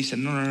donde Dios dice,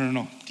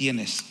 no,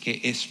 tienes que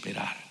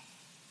esperar.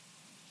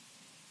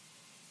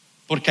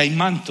 Porque hay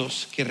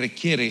mantos que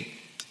requiere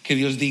que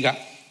Dios diga,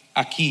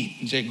 aquí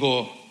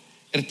llegó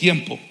el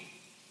tiempo.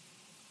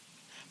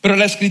 Pero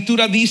la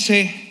escritura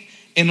dice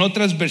en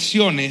otras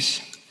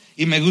versiones,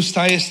 y me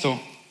gusta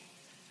esto,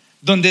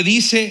 donde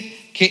dice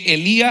que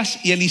Elías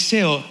y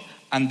Eliseo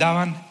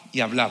andaban y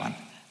hablaban,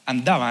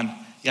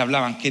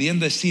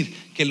 queriendo decir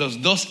que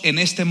los dos en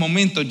este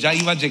momento ya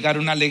iba a llegar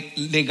una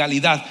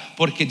legalidad,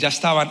 porque ya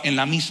estaban en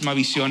la misma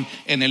visión,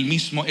 en el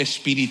mismo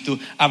espíritu,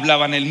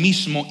 hablaban el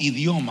mismo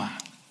idioma.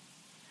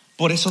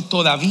 Por eso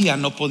todavía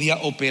no podía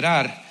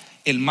operar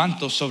el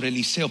manto sobre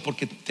Eliseo,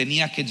 porque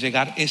tenía que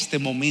llegar este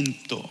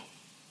momento.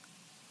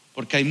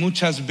 Porque hay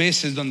muchas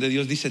veces donde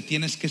Dios dice,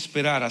 tienes que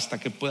esperar hasta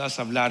que puedas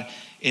hablar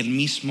el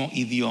mismo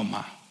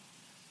idioma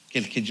que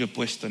el que yo he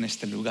puesto en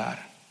este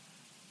lugar,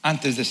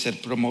 antes de ser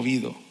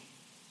promovido.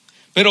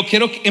 Pero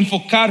quiero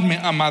enfocarme,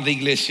 amada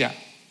iglesia,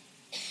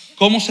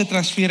 ¿cómo se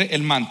transfiere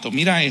el manto?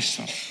 Mira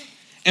eso.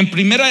 En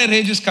Primera de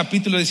Reyes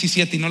capítulo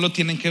 17, y no lo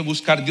tienen que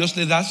buscar, Dios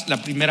le da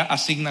la primera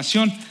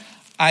asignación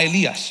a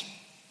Elías.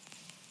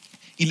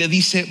 y le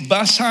dice: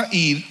 vas a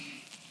ir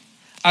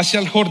hacia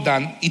el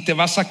Jordán y te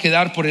vas a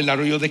quedar por el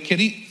arroyo de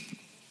Kerit,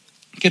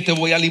 que te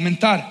voy a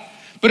alimentar.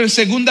 Pero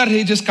en 2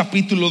 Reyes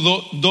capítulo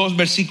 2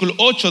 versículo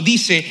 8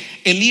 dice: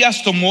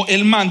 Elías tomó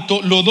el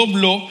manto, lo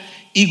dobló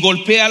y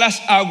golpea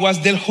las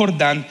aguas del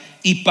Jordán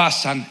y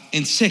pasan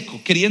en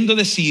seco, queriendo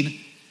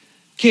decir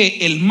que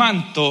el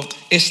manto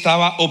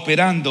estaba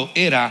operando,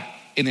 era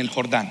en el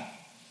Jordán.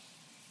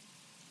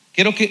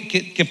 Quiero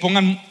que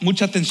pongan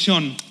mucha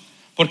atención,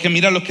 porque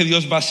mira lo que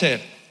Dios va a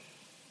hacer,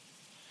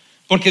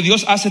 porque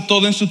Dios hace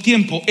todo en su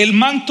tiempo. El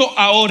manto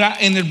ahora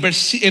en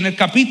el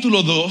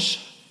capítulo 2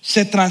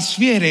 se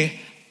transfiere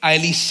a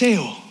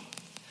Eliseo.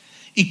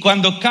 Y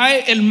cuando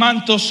cae el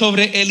manto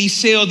sobre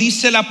Eliseo,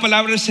 dice la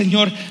palabra del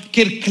Señor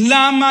que él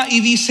clama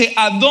y dice: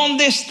 ¿a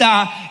dónde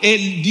está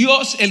el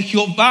Dios, el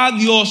Jehová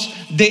Dios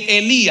de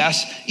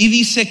Elías? Y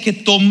dice que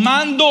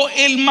tomando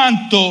el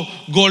manto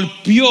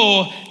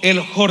golpeó el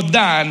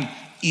Jordán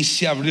y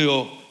se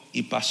abrió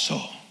y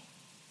pasó.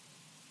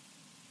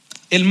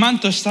 El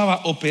manto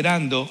estaba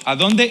operando, ¿a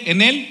dónde?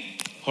 En el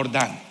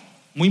Jordán.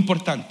 Muy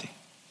importante.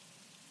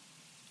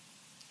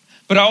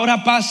 Pero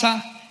ahora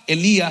pasa,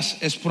 Elías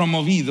es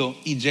promovido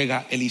y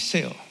llega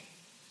Eliseo.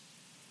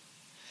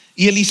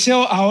 Y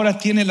Eliseo ahora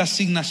tiene la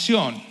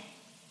asignación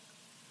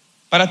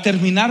para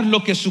terminar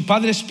lo que su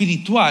padre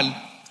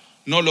espiritual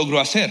no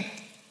logró hacer.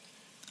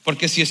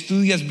 Porque si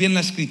estudias bien la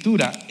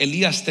escritura,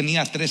 Elías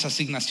tenía 3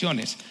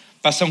 asignaciones.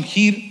 Vas a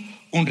ungir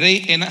un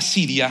rey en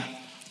Asiria,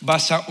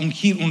 vas a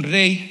ungir un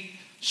rey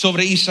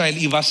sobre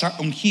Israel y vas a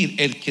ungir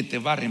el que te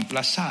va a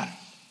reemplazar.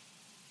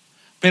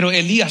 Pero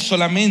Elías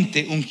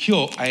solamente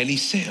ungió a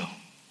Eliseo.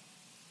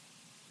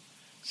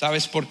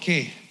 ¿Sabes por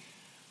qué?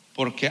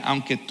 Porque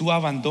aunque tú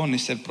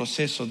abandones el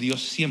proceso,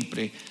 Dios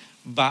siempre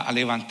va a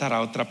levantar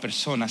a otra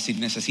persona si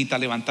necesita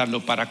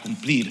levantarlo para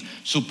cumplir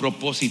su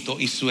propósito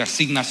y su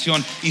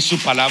asignación y su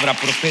palabra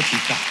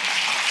profética.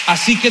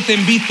 Así que te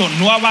invito,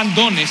 no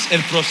abandones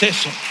el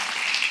proceso.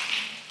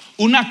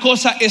 Una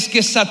cosa es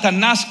que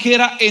Satanás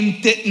quiera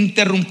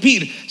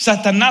interrumpir.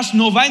 Satanás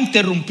no va a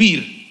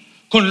interrumpir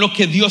con lo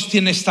que Dios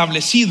tiene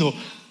establecido,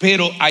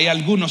 pero hay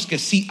algunos que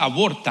sí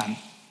abortan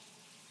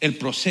el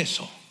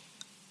proceso.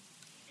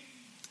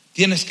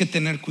 Tienes que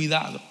tener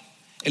cuidado.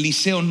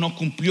 Eliseo no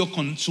cumplió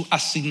con su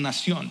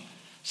asignación,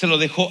 se lo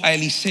dejó a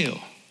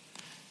Eliseo.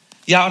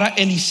 Y ahora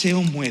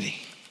Eliseo muere.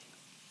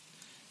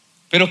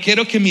 Pero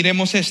quiero que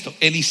miremos esto.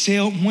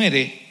 Eliseo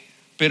muere,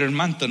 pero el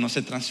manto no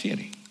se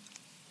transfiere.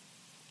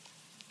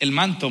 El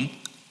manto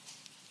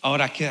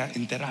ahora queda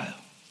enterrado.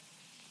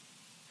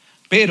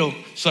 Pero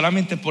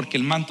solamente porque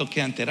el manto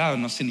queda enterrado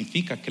no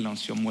significa que la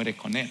unción muere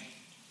con él.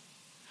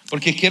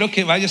 Porque quiero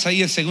que vayas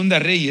ahí en 2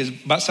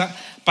 Reyes. Vas a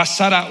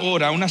pasar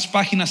ahora unas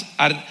páginas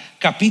al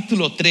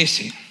capítulo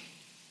 13.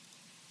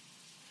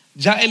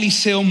 Ya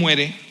Eliseo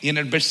muere y en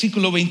el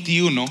versículo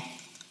 21,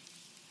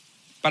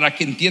 para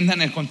que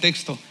entiendan el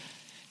contexto,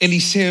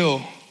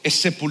 Eliseo es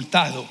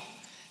sepultado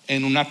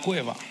en una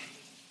cueva.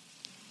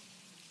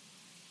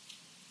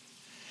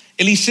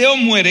 Eliseo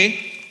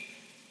muere,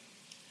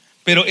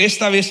 pero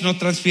esta vez no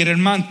transfiere el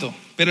manto.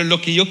 Pero lo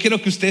que yo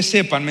quiero que ustedes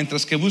sepan,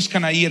 mientras que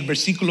buscan ahí el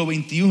versículo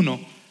 21,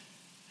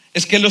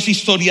 es que los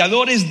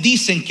historiadores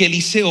dicen que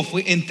Eliseo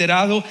fue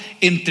enterrado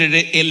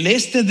entre el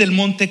este del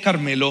monte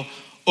Carmelo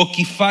o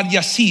Kifar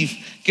Yasif,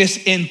 que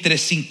es entre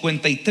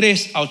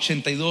 53 a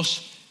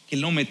 82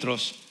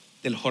 kilómetros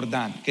del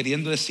Jordán,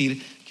 queriendo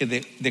decir que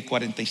de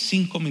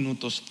 45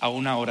 minutos a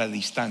 1 hora de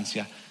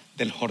distancia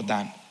del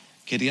Jordán,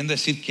 queriendo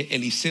decir que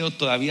Eliseo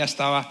todavía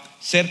estaba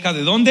cerca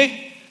de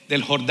 ¿dónde?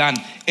 Del Jordán.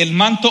 El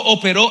manto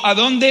operó ¿a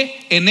dónde?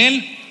 En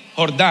el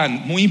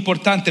Jordán, muy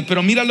importante.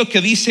 Pero mira lo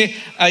que dice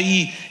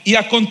ahí: y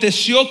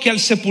aconteció que al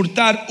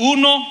sepultar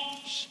uno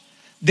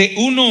de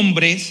un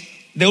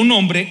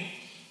hombre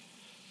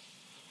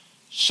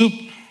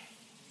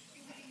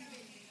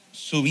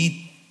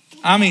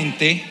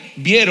súbitamente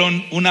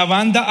vieron una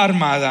banda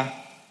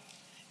armada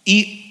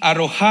y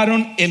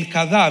arrojaron el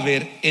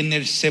cadáver en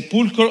el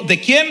sepulcro. ¿De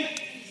quién?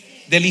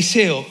 De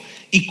Eliseo.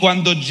 Y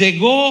cuando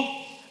llegó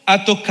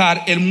a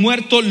tocar el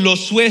muerto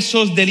los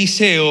huesos de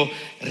Eliseo,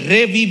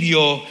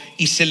 revivió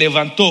y se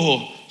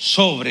levantó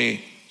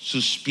sobre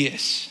sus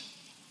pies.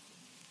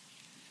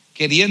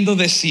 Queriendo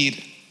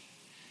decir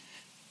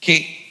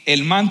que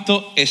el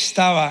manto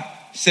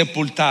estaba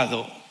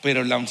sepultado,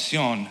 pero la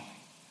unción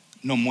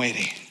no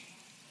muere.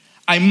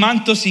 Hay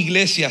mantos,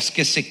 iglesias,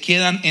 que se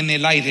quedan en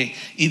el aire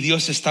y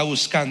Dios está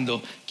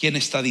buscando quién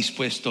está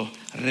dispuesto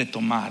a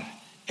retomar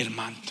el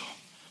manto,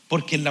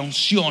 porque la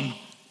unción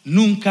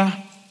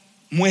nunca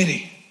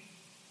muere.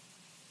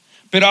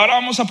 Pero ahora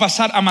vamos a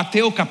pasar a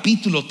Mateo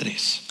capítulo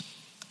 3.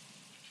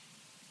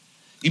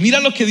 Y mira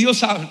lo que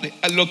Dios habla,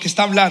 lo que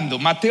está hablando.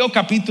 Mateo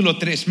capítulo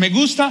 3. Me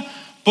gusta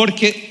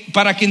porque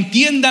para que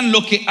entiendan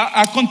lo que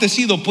ha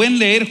acontecido, pueden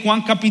leer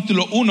Juan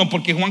capítulo 1,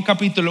 porque Juan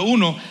capítulo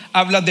 1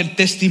 habla del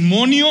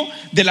testimonio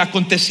del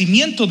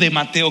acontecimiento de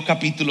Mateo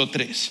capítulo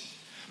 3.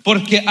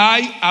 Porque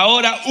hay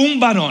ahora un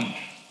varón,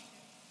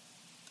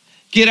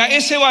 que era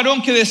ese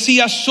varón que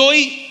decía: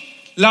 soy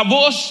la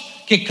voz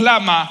que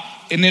clama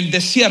en el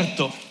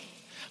desierto,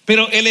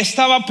 pero él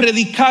estaba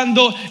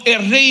predicando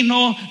el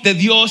reino de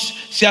Dios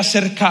se ha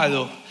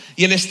acercado.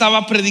 Y él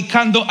estaba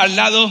predicando al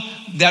lado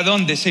de ¿a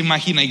dónde se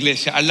imagina,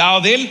 iglesia? Al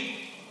lado del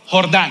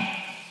Jordán.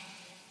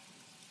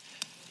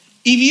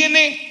 Y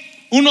viene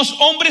unos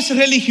hombres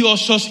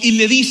religiosos y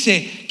le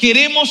dice: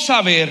 queremos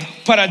saber,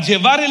 para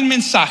llevar el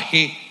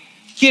mensaje,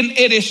 ¿quién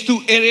eres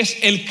tú? ¿Eres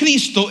el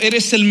Cristo?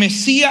 ¿Eres el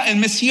Mesías, el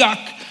Mesías?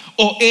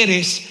 ¿O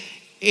eres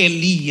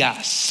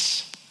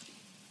Elías?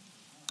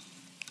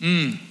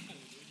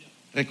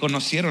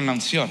 Reconocieron la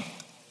unción,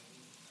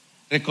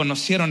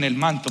 reconocieron el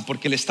manto,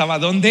 porque él estaba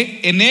 ¿dónde?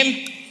 En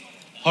el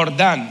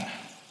Jordán.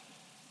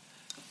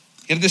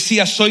 Él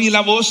decía: soy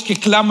la voz que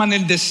clama en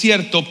el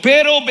desierto,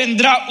 pero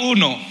vendrá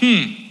uno.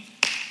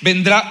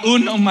 Vendrá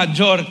uno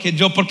mayor que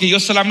yo, porque yo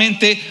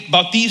solamente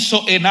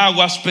bautizo en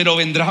aguas, pero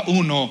vendrá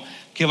uno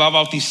que va a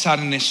bautizar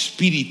en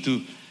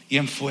espíritu y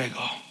en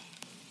fuego.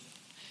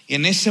 Y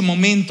en ese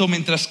momento,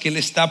 mientras que él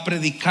está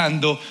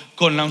predicando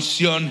con la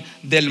unción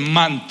del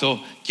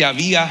manto que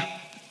había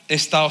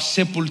estado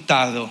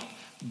sepultado,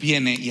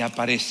 viene y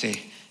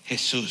aparece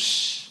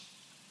Jesús.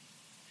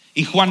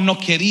 Y Juan no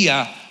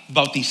quería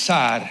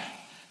bautizar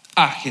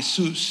a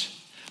Jesús,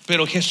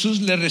 pero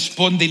Jesús le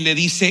responde y le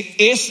dice: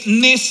 es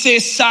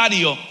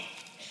necesario,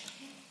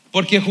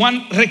 porque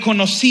Juan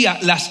reconocía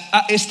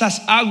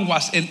estas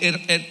aguas,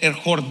 el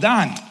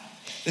Jordán.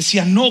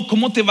 Decía: no,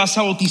 ¿cómo te vas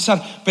a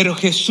bautizar? Pero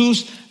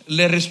Jesús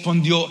le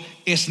respondió: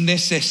 es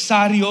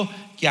necesario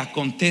que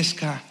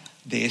acontezca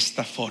de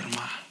esta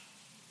forma.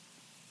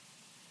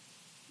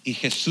 Y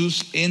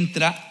Jesús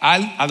entra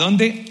 ¿a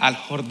dónde? Al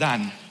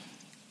Jordán,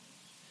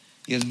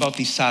 y es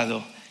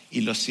bautizado,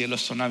 y los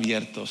cielos son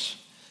abiertos,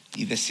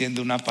 y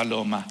desciende una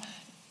paloma,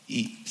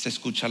 y se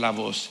escucha la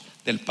voz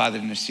del Padre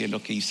en el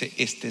cielo que dice: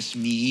 este es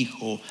mi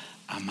Hijo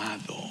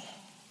amado.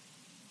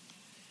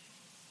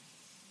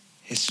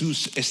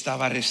 Jesús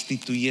estaba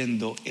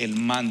restituyendo el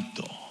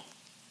manto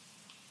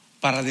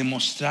para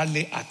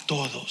demostrarle a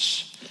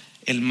todos: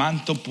 el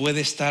manto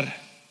puede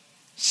estar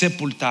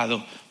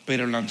sepultado,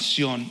 pero la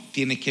unción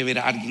tiene que ver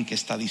a alguien que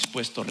está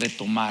dispuesto a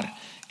retomar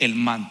el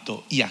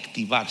manto y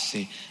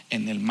activarse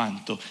en el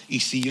manto. Y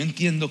si yo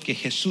entiendo que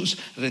Jesús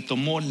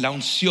retomó la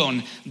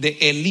unción de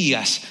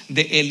Elías,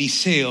 de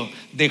Eliseo,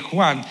 de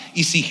Juan,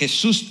 y si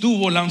Jesús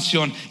tuvo la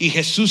unción y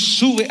Jesús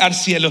sube al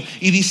cielo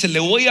y dice: le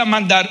voy a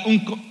mandar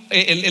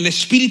el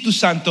Espíritu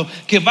Santo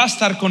que va a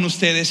estar con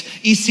ustedes,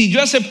 y si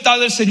yo he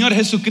aceptado el Señor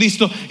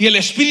Jesucristo y el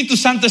Espíritu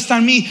Santo está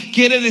en mí,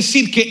 quiere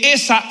decir que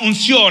esa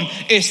unción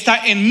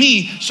está en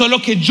mí,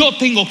 solo que yo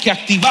tengo que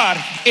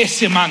activar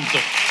ese manto.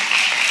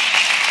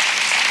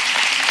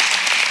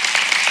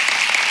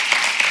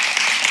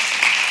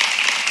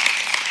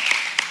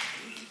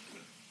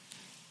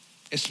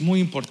 Es muy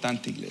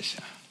importante,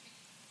 iglesia,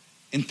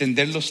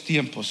 entender los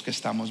tiempos que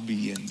estamos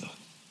viviendo.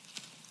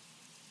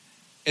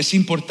 Es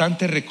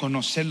importante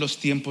reconocer los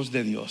tiempos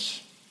de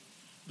Dios,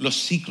 los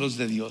ciclos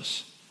de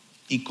Dios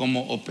y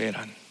cómo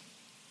operan.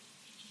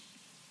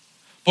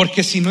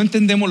 Porque si no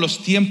entendemos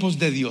los tiempos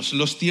de Dios,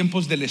 los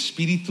tiempos del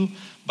Espíritu,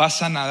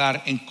 vas a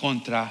nadar en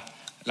contra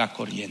la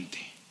corriente.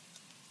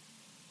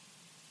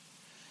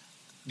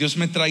 Dios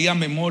me traía a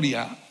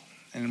memoria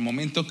en el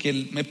momento que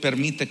Él me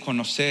permite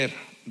conocer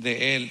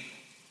de Él.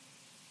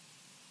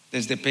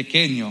 Desde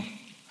pequeño,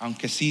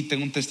 aunque sí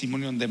tengo un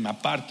testimonio donde me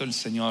aparto del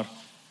Señor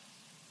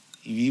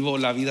y vivo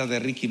la vida de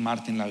Ricky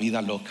Martin, la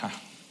vida loca,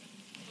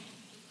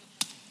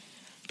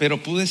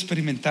 pero pude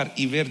experimentar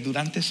y ver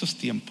durante esos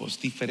tiempos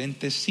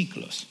diferentes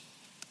ciclos.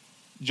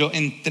 Yo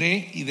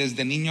entré y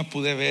desde niño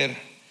pude ver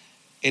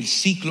el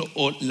ciclo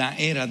o la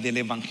era del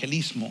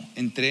evangelismo.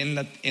 Entré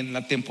en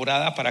la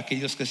temporada, para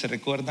aquellos que se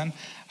recuerdan,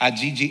 a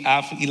Gigi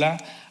Ávila,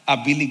 a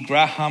Billy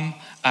Graham,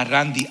 a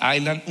Randy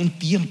Island, un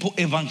tiempo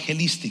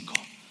evangelístico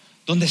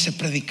donde se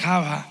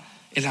predicaba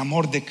el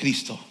amor de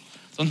Cristo,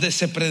 donde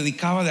se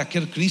predicaba de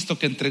aquel Cristo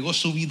que entregó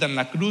su vida en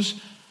la cruz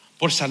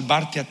por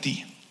salvarte a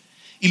ti.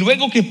 Y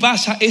luego que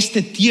pasa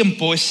este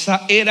tiempo,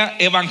 esa era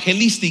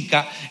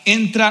evangelística,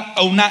 entra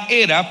a una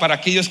era, para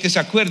aquellos que se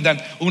acuerdan,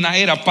 una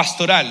era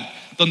pastoral,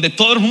 donde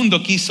todo el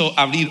mundo quiso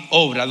abrir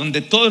obra,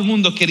 donde todo el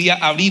mundo quería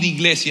abrir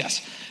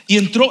iglesias. Y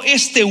entró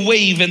este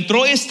wave,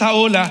 entró esta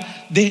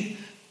ola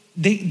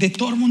de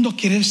todo el mundo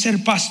querer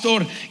ser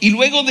pastor. Y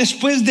luego,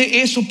 después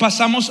de eso,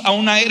 pasamos a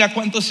una era,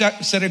 ¿cuántos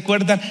se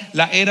recuerdan?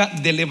 La era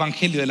del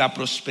evangelio, de la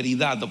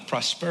prosperidad, the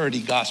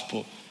prosperity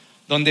gospel,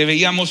 donde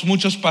veíamos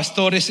muchos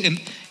pastores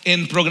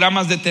en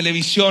programas de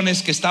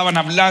televisiones que estaban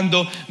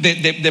hablando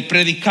de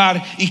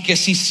predicar, y que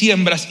si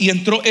siembras, y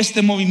entró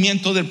este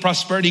movimiento del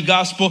prosperity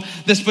gospel.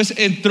 Después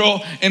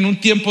entró en un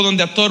tiempo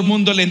donde a todo el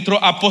mundo le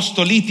entró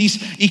apostolitis,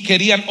 y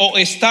querían o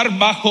estar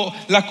bajo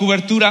la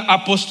cobertura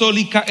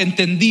apostólica,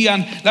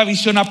 entendían la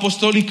visión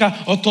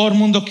apostólica, o todo el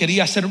mundo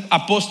quería ser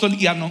apóstol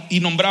y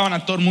nombraban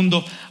a todo el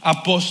mundo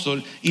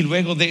apóstol. Y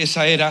luego de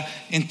esa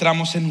era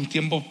entramos en un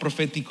tiempo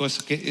profético,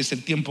 que es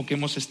el tiempo que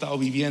hemos estado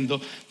viviendo,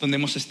 donde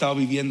hemos estado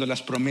viviendo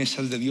las promesas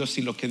de Dios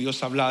y lo que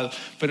Dios ha hablado.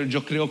 Pero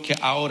yo creo que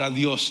ahora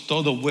Dios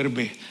todo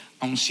vuelve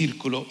a un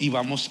círculo y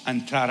vamos a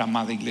entrar,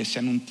 amada iglesia,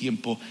 en un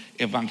tiempo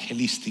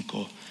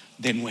evangelístico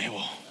de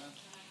nuevo.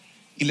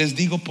 Y les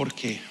digo por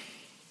qué.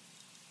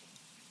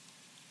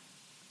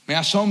 Me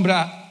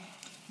asombra,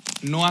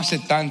 no hace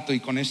tanto, y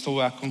con esto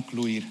voy a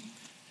concluir.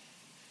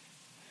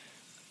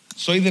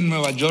 Soy de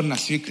Nueva York,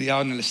 nací y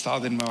criado en el estado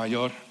de Nueva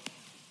York.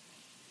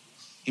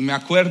 Y me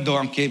acuerdo,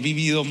 aunque he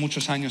vivido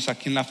muchos años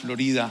aquí en la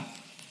Florida,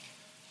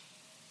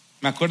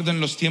 me acuerdo en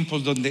los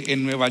tiempos donde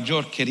en Nueva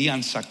York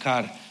querían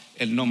sacar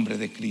el nombre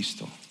de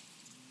Cristo.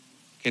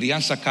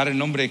 Querían sacar el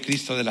nombre de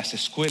Cristo de las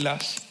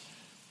escuelas,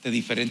 de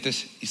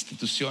diferentes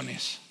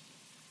instituciones.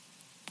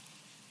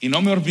 Y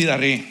no me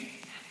olvidaré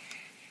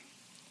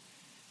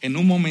en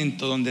un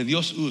momento donde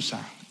Dios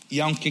usa, y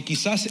aunque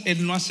quizás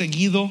Él no ha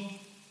seguido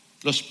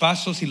los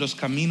pasos y los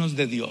caminos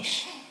de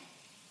Dios,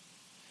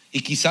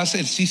 y quizás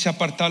Él sí se ha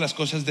apartado de las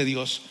cosas de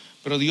Dios,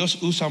 pero Dios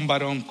usa a un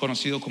varón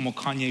conocido como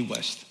Kanye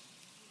West,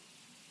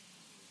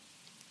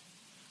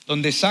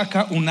 donde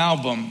saca un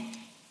álbum,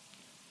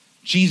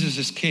 Jesus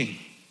is King.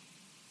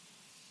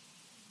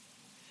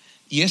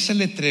 Y ese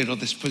letrero,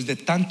 después de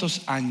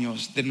tantos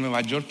años de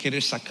Nueva York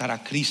querer sacar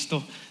a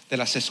Cristo de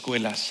las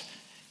escuelas,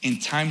 en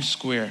Times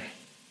Square,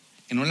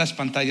 en una de las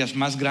pantallas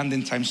más grandes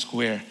en Times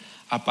Square,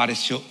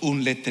 apareció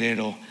un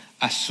letrero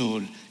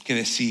azul que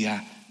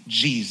decía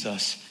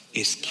Jesus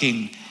is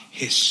King,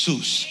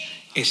 Jesús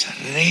es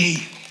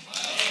Rey.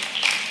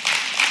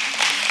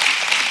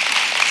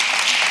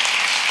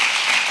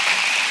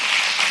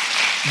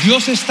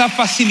 Dios está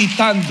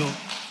facilitando,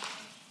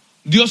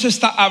 Dios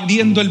está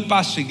abriendo el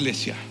paso,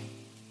 iglesia,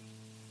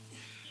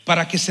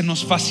 para que se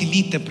nos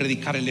facilite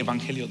predicar el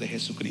evangelio de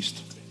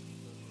Jesucristo.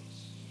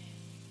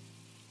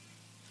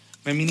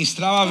 Me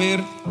ministraba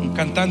ver un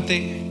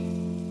cantante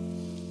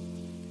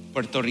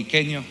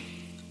puertorriqueño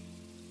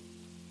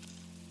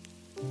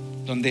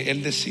donde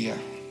él decía,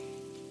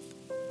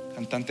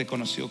 cantante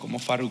conocido como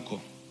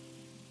Farruko,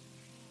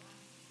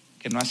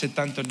 que no hace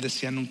tanto él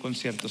decía en un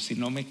concierto: si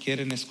no me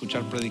quieren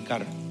escuchar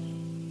predicar,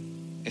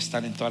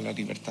 están en toda la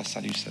libertad de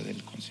salirse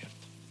del concierto.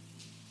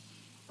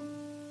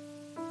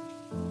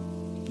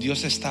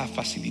 Dios está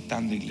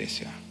facilitando,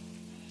 iglesia,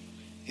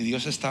 y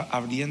Dios está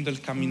abriendo el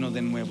camino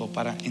de nuevo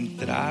para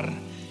entrar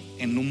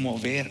en un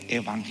mover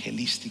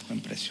evangelístico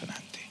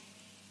impresionante.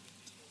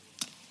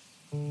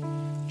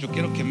 Yo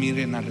quiero que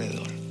miren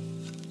alrededor,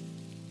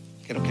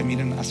 quiero que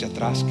miren hacia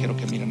atrás, quiero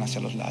que miren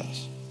hacia los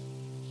lados.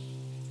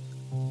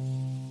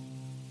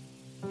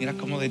 Mira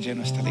cómo de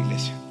lleno está la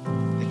iglesia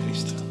de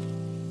Cristo.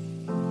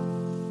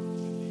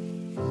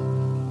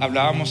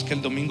 Hablábamos que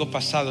el domingo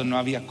pasado no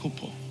había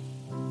cupo.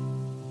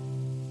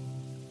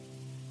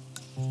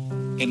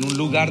 En un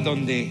lugar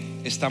donde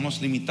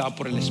estamos limitados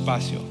por el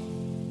espacio,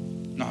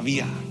 no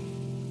había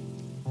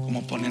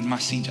como poner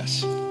más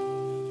sillas.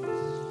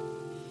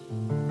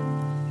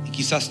 Y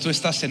quizás tú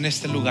estás en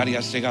este lugar y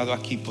has llegado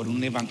aquí por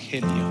un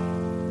evangelio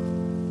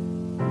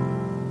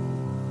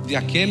de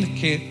aquel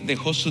que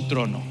dejó su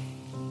trono,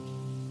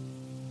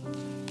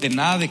 de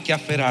nada de qué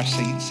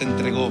aferrarse, y se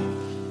entregó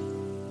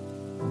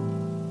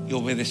y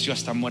obedeció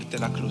hasta muerte de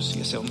la cruz, y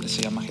ese hombre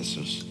se llama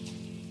Jesús.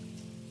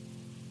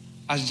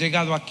 Has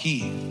llegado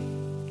aquí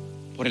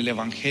por el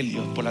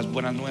evangelio, por las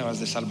buenas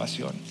nuevas de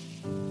salvación.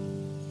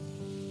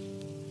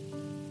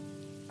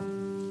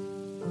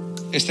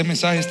 Este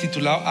mensaje es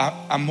titulado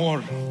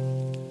Amor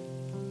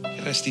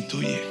que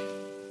restituye,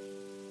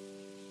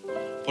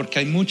 porque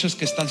hay muchos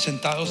que están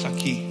sentados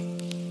aquí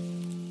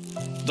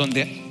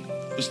donde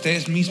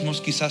ustedes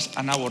mismos quizás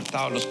han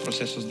abortado los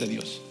procesos de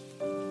Dios.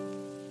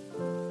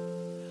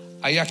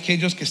 Hay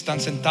aquellos que están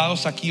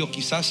sentados aquí, o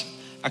quizás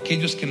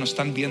aquellos que nos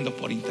están viendo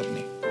por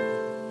internet,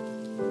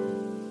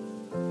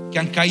 que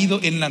han caído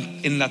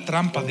en la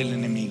trampa del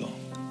enemigo,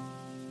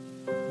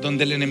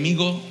 donde el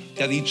enemigo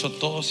te ha dicho: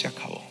 todo se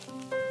acabó,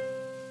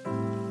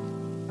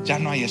 ya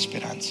no hay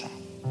esperanza,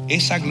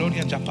 esa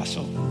gloria ya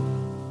pasó,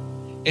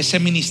 ese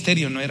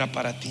ministerio no era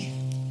para ti.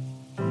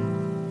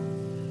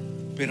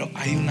 Pero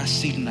hay una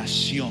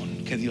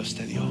asignación que Dios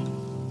te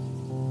dio.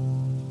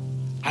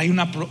 Hay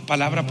una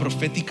palabra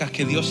profética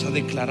que Dios ha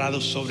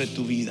declarado sobre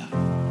tu vida,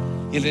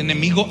 y el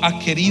enemigo ha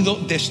querido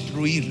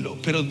destruirlo,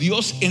 pero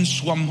Dios en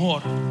su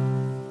amor,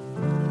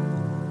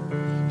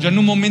 yo en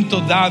un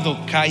momento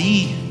dado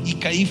caí, y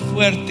caí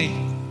fuerte,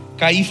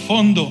 caí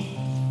fondo,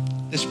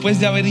 después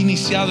de haber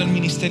iniciado el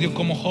ministerio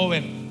como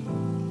joven.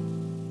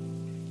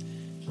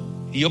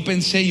 Y yo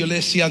pensé, yo le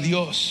decía a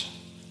Dios: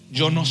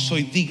 yo no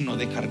soy digno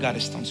de cargar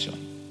esta unción,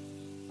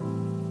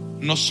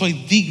 no soy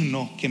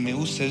digno que me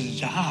uses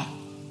ya.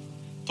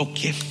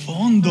 Toqué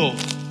fondo,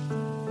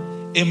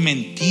 he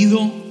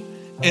mentido,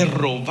 he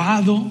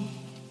robado,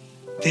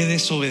 te he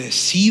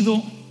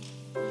desobedecido,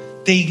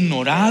 te he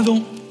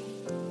ignorado,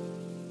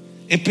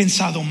 he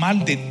pensado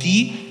mal de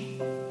ti.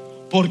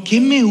 ¿Por qué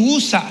me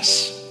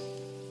usas?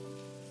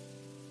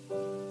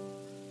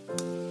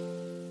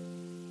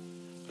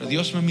 Pero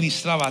Dios me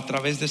ministraba a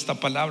través de esta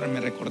palabra, me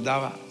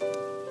recordaba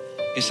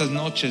esas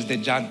noches de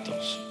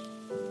llantos,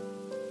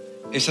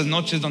 esas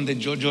noches donde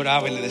yo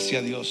lloraba y le decía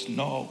a Dios: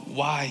 no,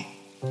 why?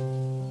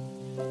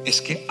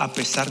 es que a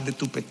pesar de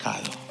tu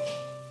pecado,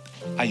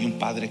 hay un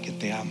Padre que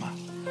te ama.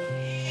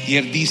 Y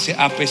Él dice,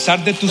 a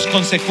pesar de tus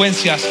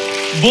consecuencias,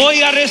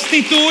 voy a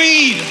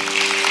restituir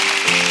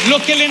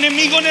lo que el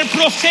enemigo en el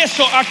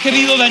proceso ha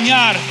querido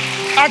dañar,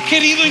 ha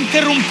querido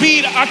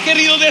interrumpir, ha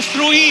querido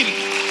destruir.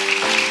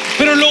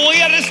 Pero lo voy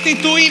a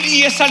restituir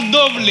y es al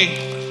doble.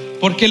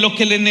 Porque lo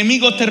que el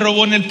enemigo te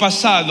robó en el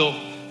pasado,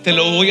 te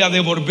lo voy a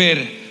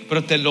devolver.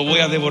 Pero te lo voy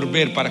a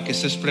devolver para que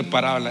estés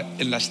preparado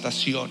en la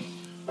estación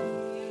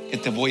que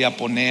te voy a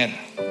poner.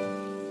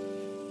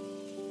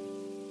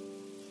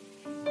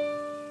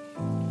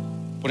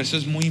 Por eso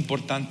es muy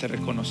importante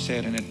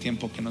reconocer en el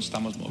tiempo que nos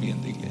estamos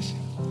moviendo, iglesia,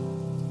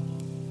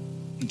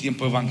 un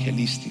tiempo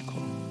evangelístico.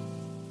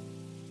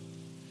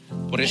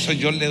 Por eso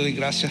yo le doy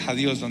gracias a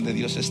Dios donde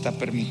Dios está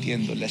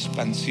permitiendo la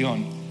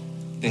expansión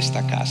de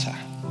esta casa,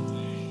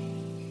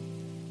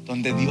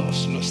 donde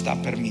Dios lo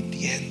está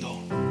permitiendo,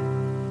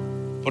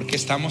 porque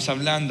estamos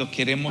hablando,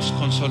 queremos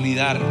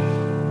consolidar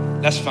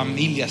las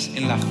familias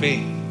en la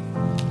fe,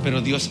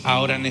 pero Dios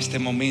ahora en este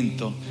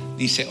momento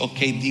dice, ok,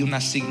 di una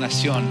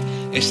asignación.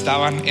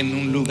 Estaban en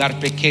un lugar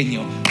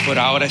pequeño,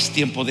 pero ahora es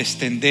tiempo de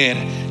extender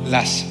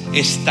las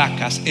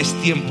estacas. Es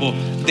tiempo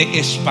de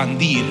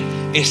expandir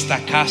esta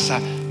casa.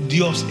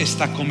 Dios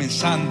está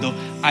comenzando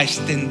a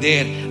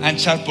extender, a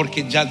anchar,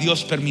 porque ya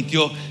Dios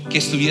permitió que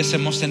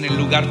estuviésemos en el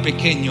lugar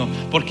pequeño,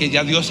 porque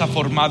ya Dios ha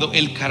formado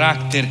el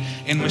carácter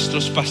en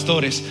nuestros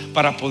pastores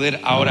para poder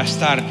ahora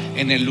estar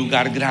en el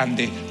lugar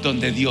grande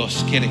donde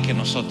Dios quiere que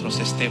nosotros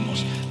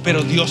estemos.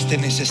 Pero Dios te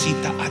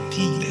necesita a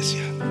ti,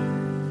 iglesia.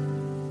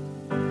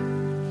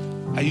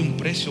 Hay un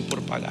precio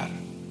por pagar.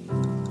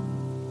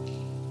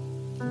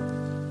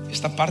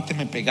 Esta parte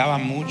me pegaba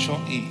mucho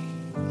y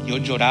yo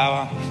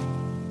lloraba.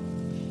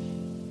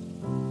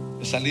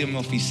 Yo salí de mi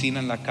oficina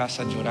en la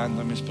casa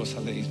llorando. A mi esposa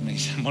me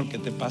dice, amor, ¿qué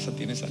te pasa?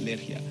 ¿Tienes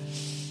alergia?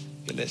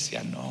 Yo le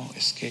decía, no,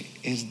 es que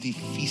es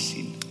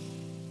difícil.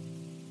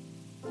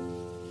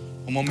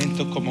 Un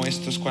momento como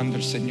esto es cuando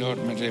el Señor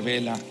me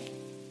revela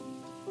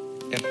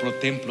el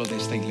protemplo de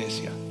esta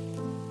iglesia,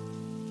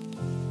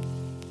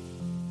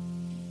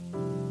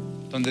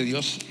 donde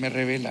Dios me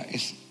revela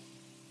es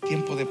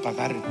tiempo de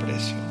pagar el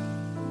precio,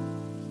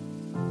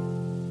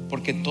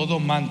 porque todo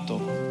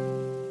manto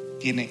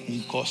tiene un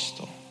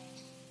costo.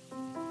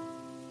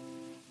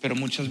 Pero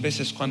muchas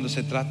veces cuando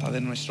se trata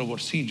de nuestro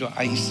bolsillo,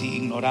 ahí sí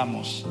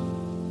ignoramos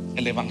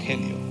el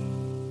evangelio,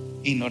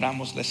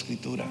 ignoramos las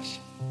escrituras.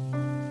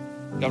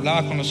 Yo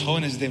hablaba con los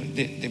jóvenes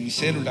de mi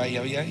célula y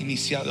había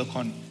iniciado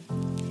con,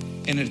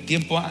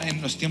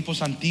 en los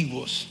tiempos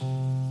antiguos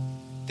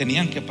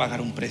tenían que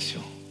pagar un precio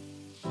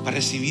para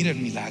recibir el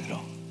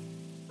milagro.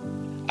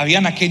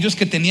 Habían aquellos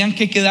que tenían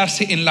que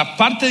quedarse en la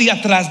parte de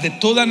atrás de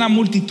toda la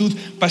multitud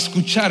para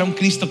escuchar a un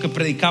Cristo que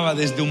predicaba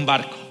desde un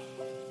barco.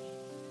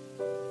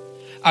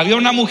 Había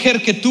una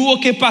mujer que tuvo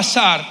que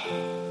pasar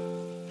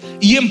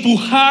y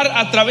empujar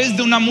a través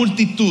de una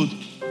multitud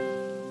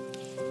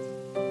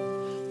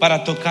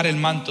para tocar el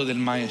manto del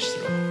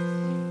maestro.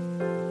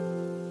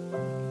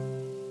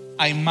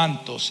 Hay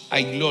mantos,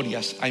 hay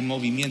glorias, hay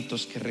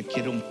movimientos que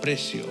requieren un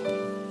precio.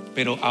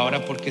 Pero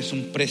ahora, porque es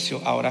un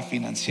precio ahora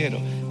financiero,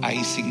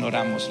 ahí sí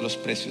ignoramos los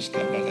precios que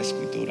habla la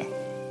escritura.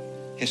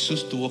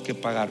 Jesús tuvo que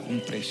pagar un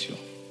precio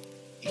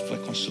y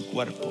fue con su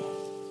cuerpo.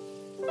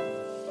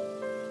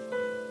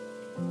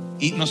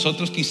 Y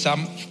nosotros quizá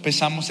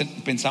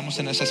pensamos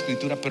en esa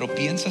escritura, pero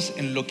piensas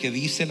en lo que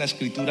dice la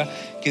escritura,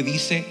 que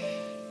dice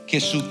que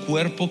su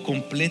cuerpo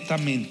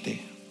completamente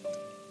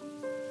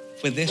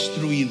fue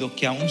destruido,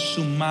 que aún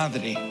su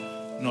madre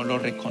no lo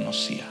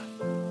reconocía.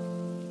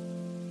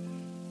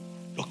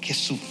 Lo que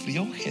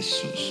sufrió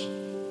Jesús,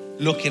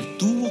 lo que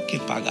tuvo que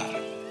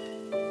pagar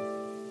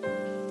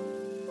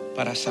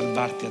para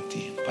salvarte a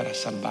ti, para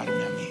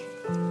salvarme a mí.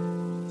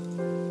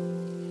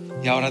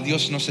 Y ahora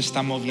Dios nos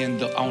está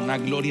moviendo a una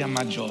gloria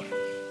mayor.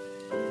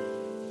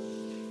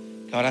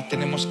 Que ahora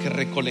tenemos que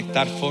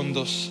recolectar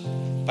fondos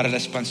para la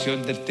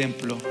expansión del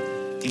templo.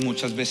 Y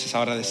muchas veces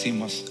ahora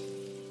decimos,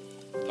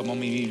 tomo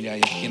mi Biblia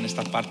y aquí en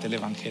esta parte del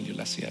evangelio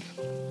la cierro.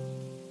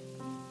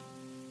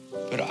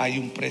 Pero hay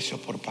un precio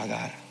por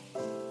pagar.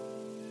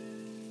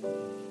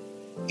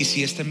 Y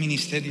si este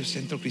ministerio,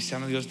 Centro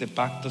Cristiano Dios de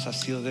Pactos, ha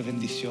sido de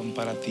bendición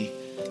para ti,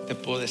 te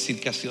puedo decir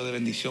que ha sido de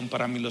bendición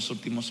para mí los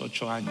últimos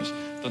 8 años,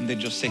 donde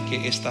yo sé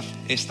que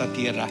esta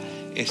tierra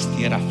es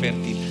tierra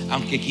fértil.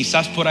 Aunque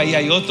quizás por ahí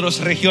hay otras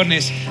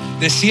regiones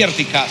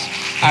desérticas,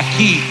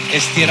 aquí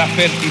es tierra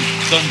fértil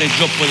donde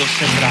yo puedo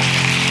sembrar.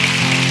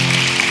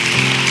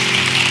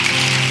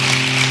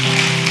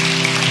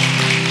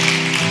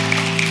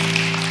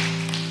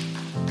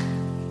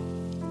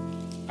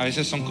 A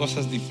veces son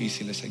cosas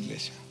difíciles,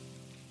 iglesia.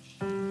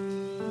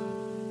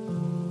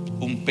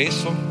 Un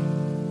peso,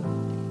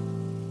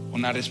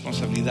 una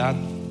responsabilidad,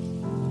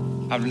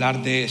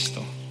 hablar de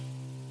esto,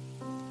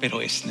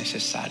 pero es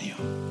necesario,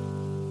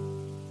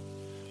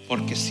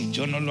 porque si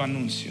yo no lo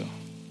anuncio,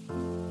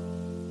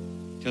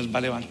 Dios va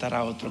a levantar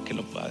a otro que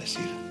lo pueda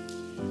decir.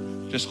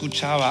 Yo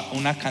escuchaba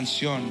una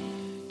canción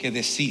que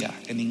decía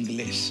en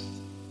inglés,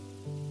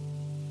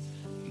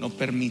 no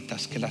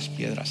permitas que las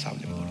piedras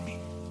hablen por mí.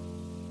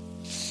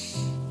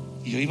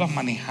 Y yo iba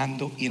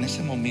manejando, y en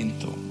ese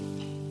momento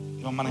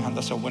iba manejando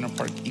hacia Winter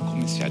Park y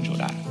comencé a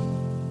llorar.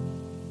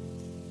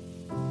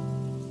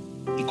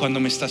 Y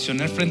cuando me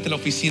estacioné frente a la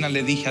oficina,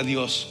 le dije a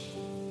Dios: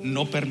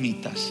 no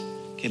permitas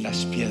que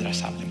las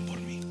piedras hablen por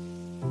mí.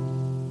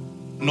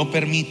 No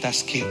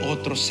permitas que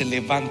otros se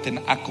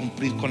levanten a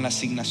cumplir con la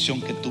asignación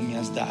que tú me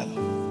has dado.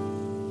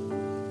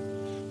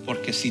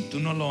 Porque si tú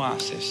no lo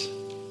haces,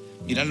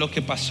 mira lo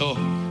que pasó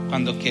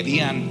cuando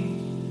querían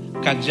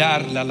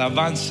callar la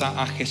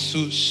alabanza a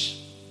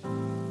Jesús.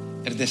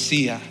 Él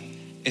decía: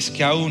 es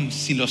que aún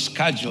si los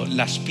callo,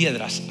 las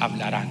piedras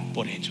hablarán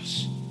por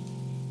ellos.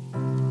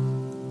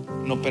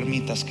 No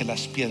permitas que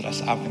las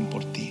piedras hablen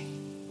por ti.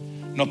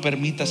 No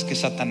permitas que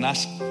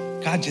Satanás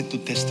calle tu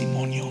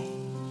testimonio.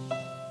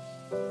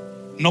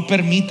 No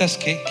permitas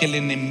que el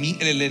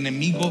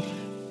enemigo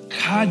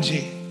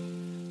calle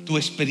tu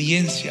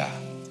experiencia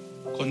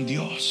con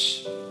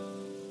Dios.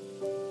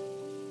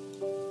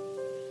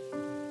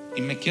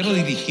 Y me quiero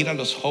dirigir a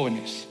los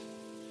jóvenes.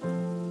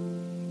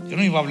 Yo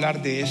no iba a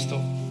hablar de esto.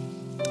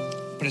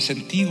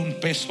 Presentí un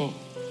peso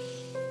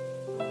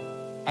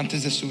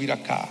antes de subir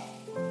acá.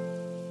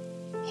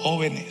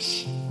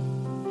 Jóvenes,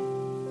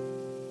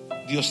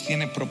 Dios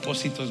tiene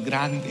propósitos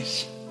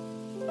grandes.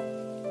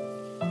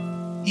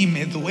 Y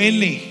me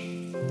duele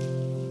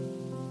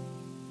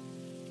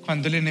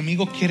cuando el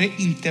enemigo quiere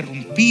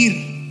interrumpir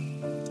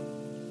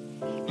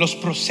los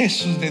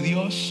procesos de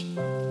Dios.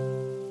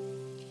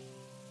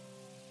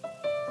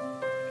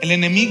 El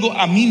enemigo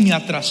a mí me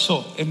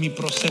atrasó en mi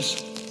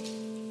proceso.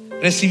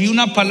 Recibí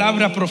una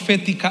palabra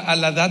profética a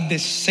la edad de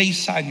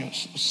 6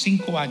 años o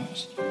 5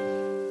 años,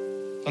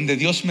 donde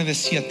Dios me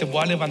decía: te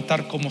voy a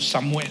levantar como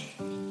Samuel,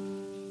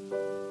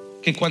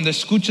 que cuando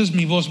escuches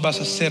mi voz vas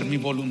a hacer mi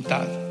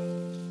voluntad.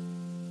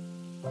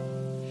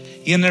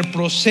 Y en el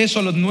proceso,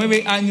 a los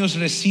 9 años,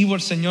 recibo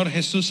al Señor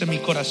Jesús en mi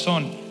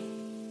corazón.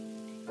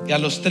 Y a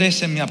los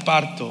 13 me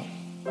aparto.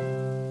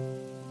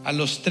 A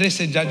los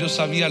 13 ya yo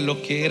sabía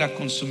lo que era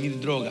consumir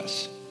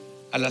drogas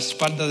a la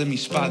espalda de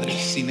mis padres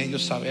sin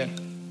ellos saber.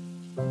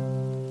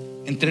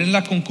 Entré en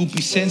la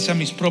concupiscencia a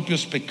mis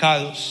propios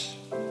pecados.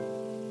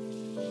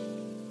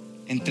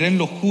 Entré en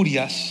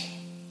lujurias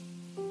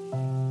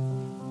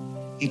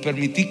y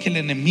permití que el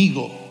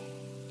enemigo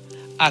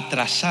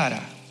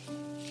atrasara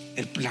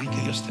el plan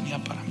que Dios tenía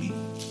para mí.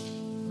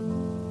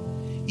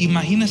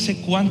 Imagínense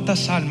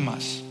cuántas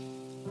almas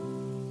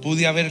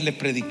pude haberle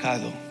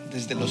predicado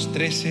desde los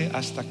 13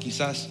 hasta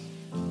quizás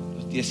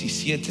los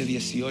 17,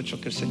 18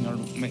 que el Señor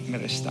me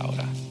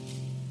restaura.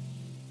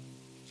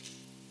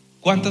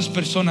 ¿Cuántas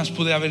personas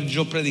pude haber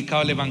yo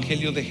predicado el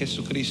evangelio de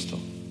Jesucristo?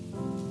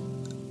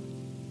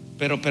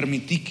 Pero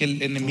permití que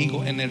el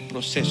enemigo en el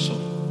proceso.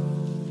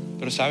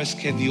 Pero sabes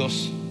que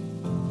Dios,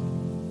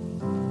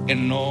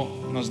 Él no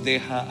nos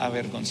deja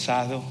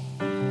avergonzado.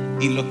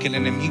 Y lo que el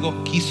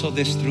enemigo quiso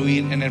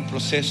destruir en el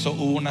proceso,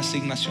 hubo una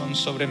asignación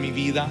sobre mi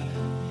vida.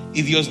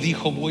 Y Dios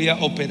dijo: voy a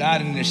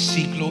operar en el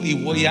ciclo y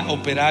voy a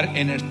operar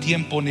en el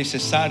tiempo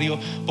necesario.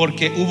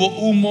 Porque hubo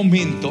un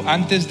momento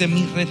antes de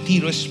mi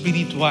retiro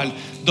espiritual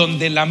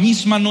donde la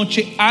misma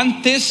noche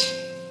antes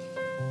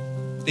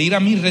de ir a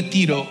mi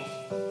retiro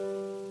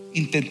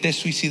intenté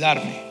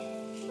suicidarme.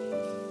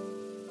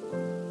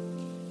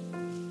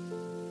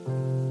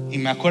 Y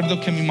me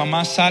acuerdo que mi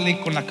mamá sale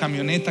con la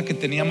camioneta que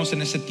teníamos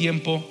en ese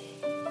tiempo.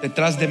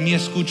 Detrás de mí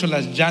escucho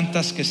las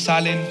llantas que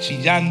salen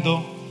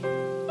chillando.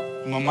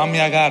 Mi mamá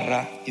me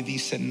agarra y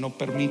dice: no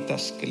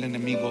permitas que el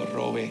enemigo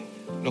robe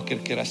lo que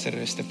él quiera hacer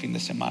este fin de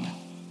semana.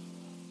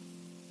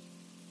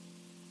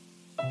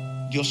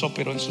 Dios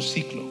operó en su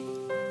ciclo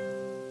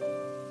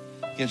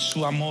y en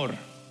su amor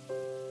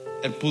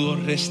Él pudo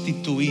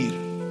restituir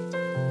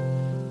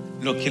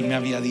lo que Él me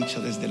había dicho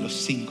desde los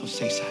 5 o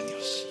 6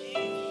 años.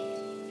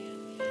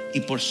 Y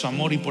por su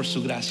amor y por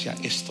su gracia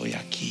estoy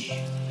aquí.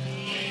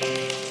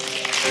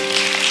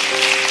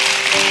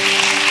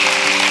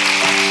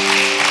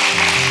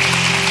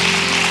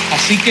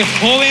 Así que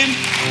joven,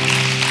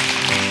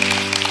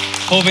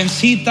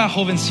 jovencita,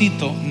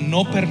 jovencito,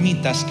 no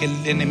permitas que el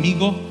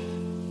enemigo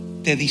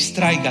te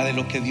distraiga de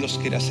lo que Dios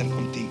quiere hacer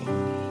contigo.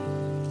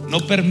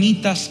 No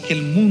permitas que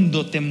el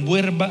mundo te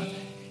envuelva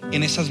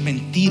en esas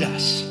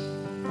mentiras.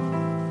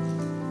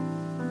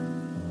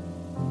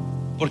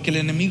 Porque el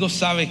enemigo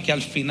sabe que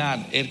al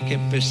final el que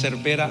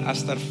persevera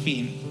hasta el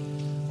fin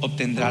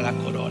obtendrá la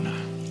corona.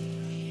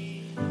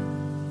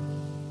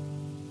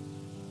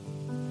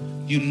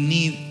 You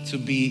need to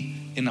be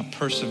in a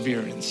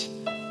perseverance.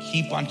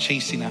 Keep on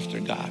chasing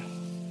after God.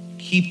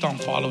 Keep on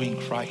following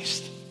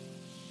Christ.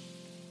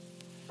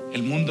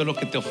 El mundo lo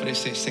que te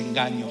ofrece es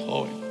engaño,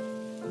 joven.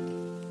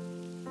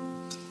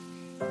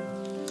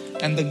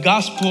 And the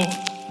gospel,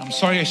 I'm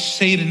sorry I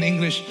say it in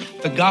English,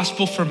 the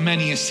gospel for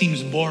many, it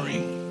seems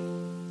boring.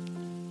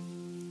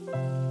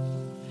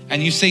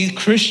 And you say,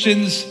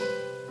 Christians,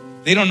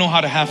 they don't know how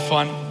to have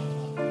fun.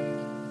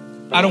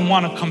 I don't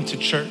want to come to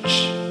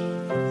church.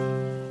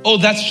 Oh,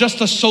 that's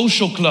just a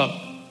social club.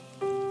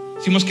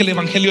 Decimos que el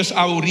evangelio es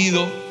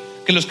aburrido.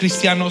 que los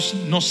cristianos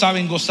no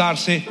saben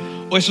gozarse,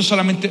 o eso es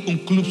solamente un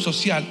club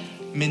social.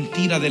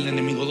 Mentira del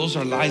enemigo. Those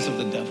are lies of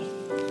the devil.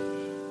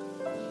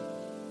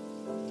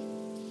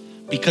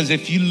 Because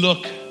if you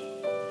look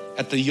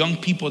at the young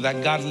people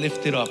that God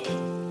lifted up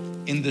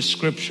in the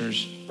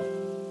scriptures,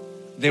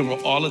 they were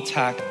all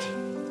attacked.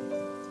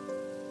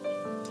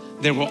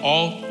 They were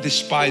all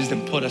despised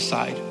and put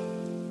aside.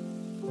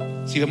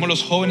 Si vemos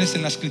los jóvenes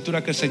en la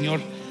escritura que el Señor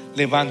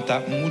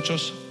levanta,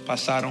 muchos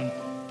pasaron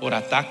por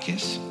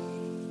ataques,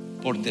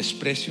 por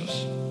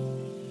desprecios,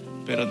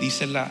 pero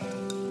dice la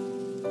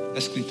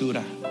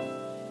escritura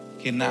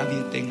que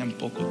nadie tenga en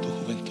poco tu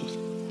juventud.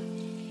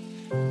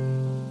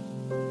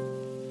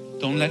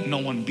 Don't let no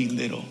one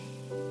belittle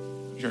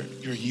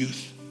your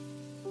youth,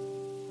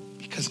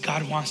 because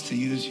God wants to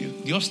use you.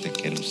 Dios te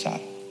quiere usar,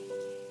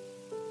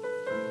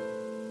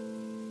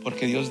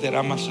 porque Dios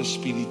derrama su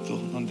espíritu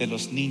donde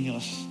los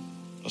niños,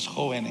 los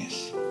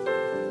jóvenes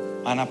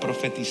van a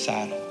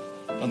profetizar,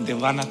 donde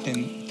van a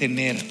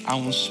tener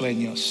aún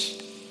sueños.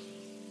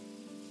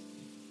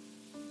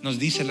 Nos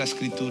dice la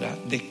escritura,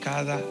 de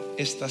cada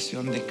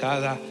estación, de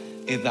cada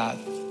edad,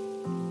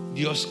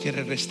 Dios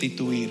quiere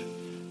restituir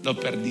lo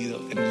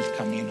perdido en el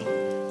camino.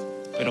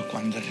 Pero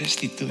cuando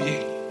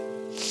restituye,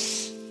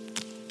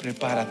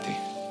 prepárate,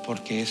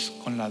 porque es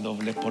con la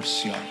doble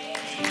porción.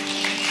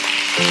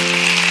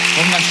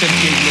 Pónganse en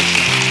pie,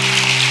 iglesia.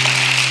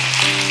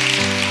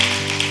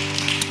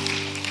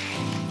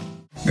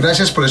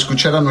 Gracias por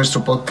escuchar a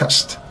nuestro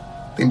podcast.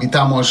 Te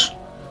invitamos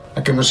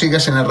a que nos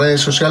sigas en las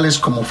redes sociales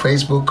como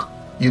Facebook,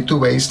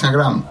 YouTube e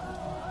Instagram.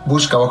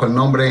 Busca bajo el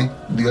nombre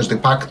Dios de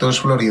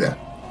Pactos Florida.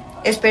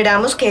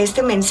 Esperamos que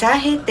este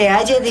mensaje te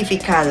haya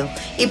edificado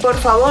y por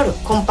favor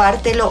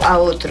compártelo a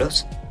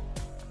otros.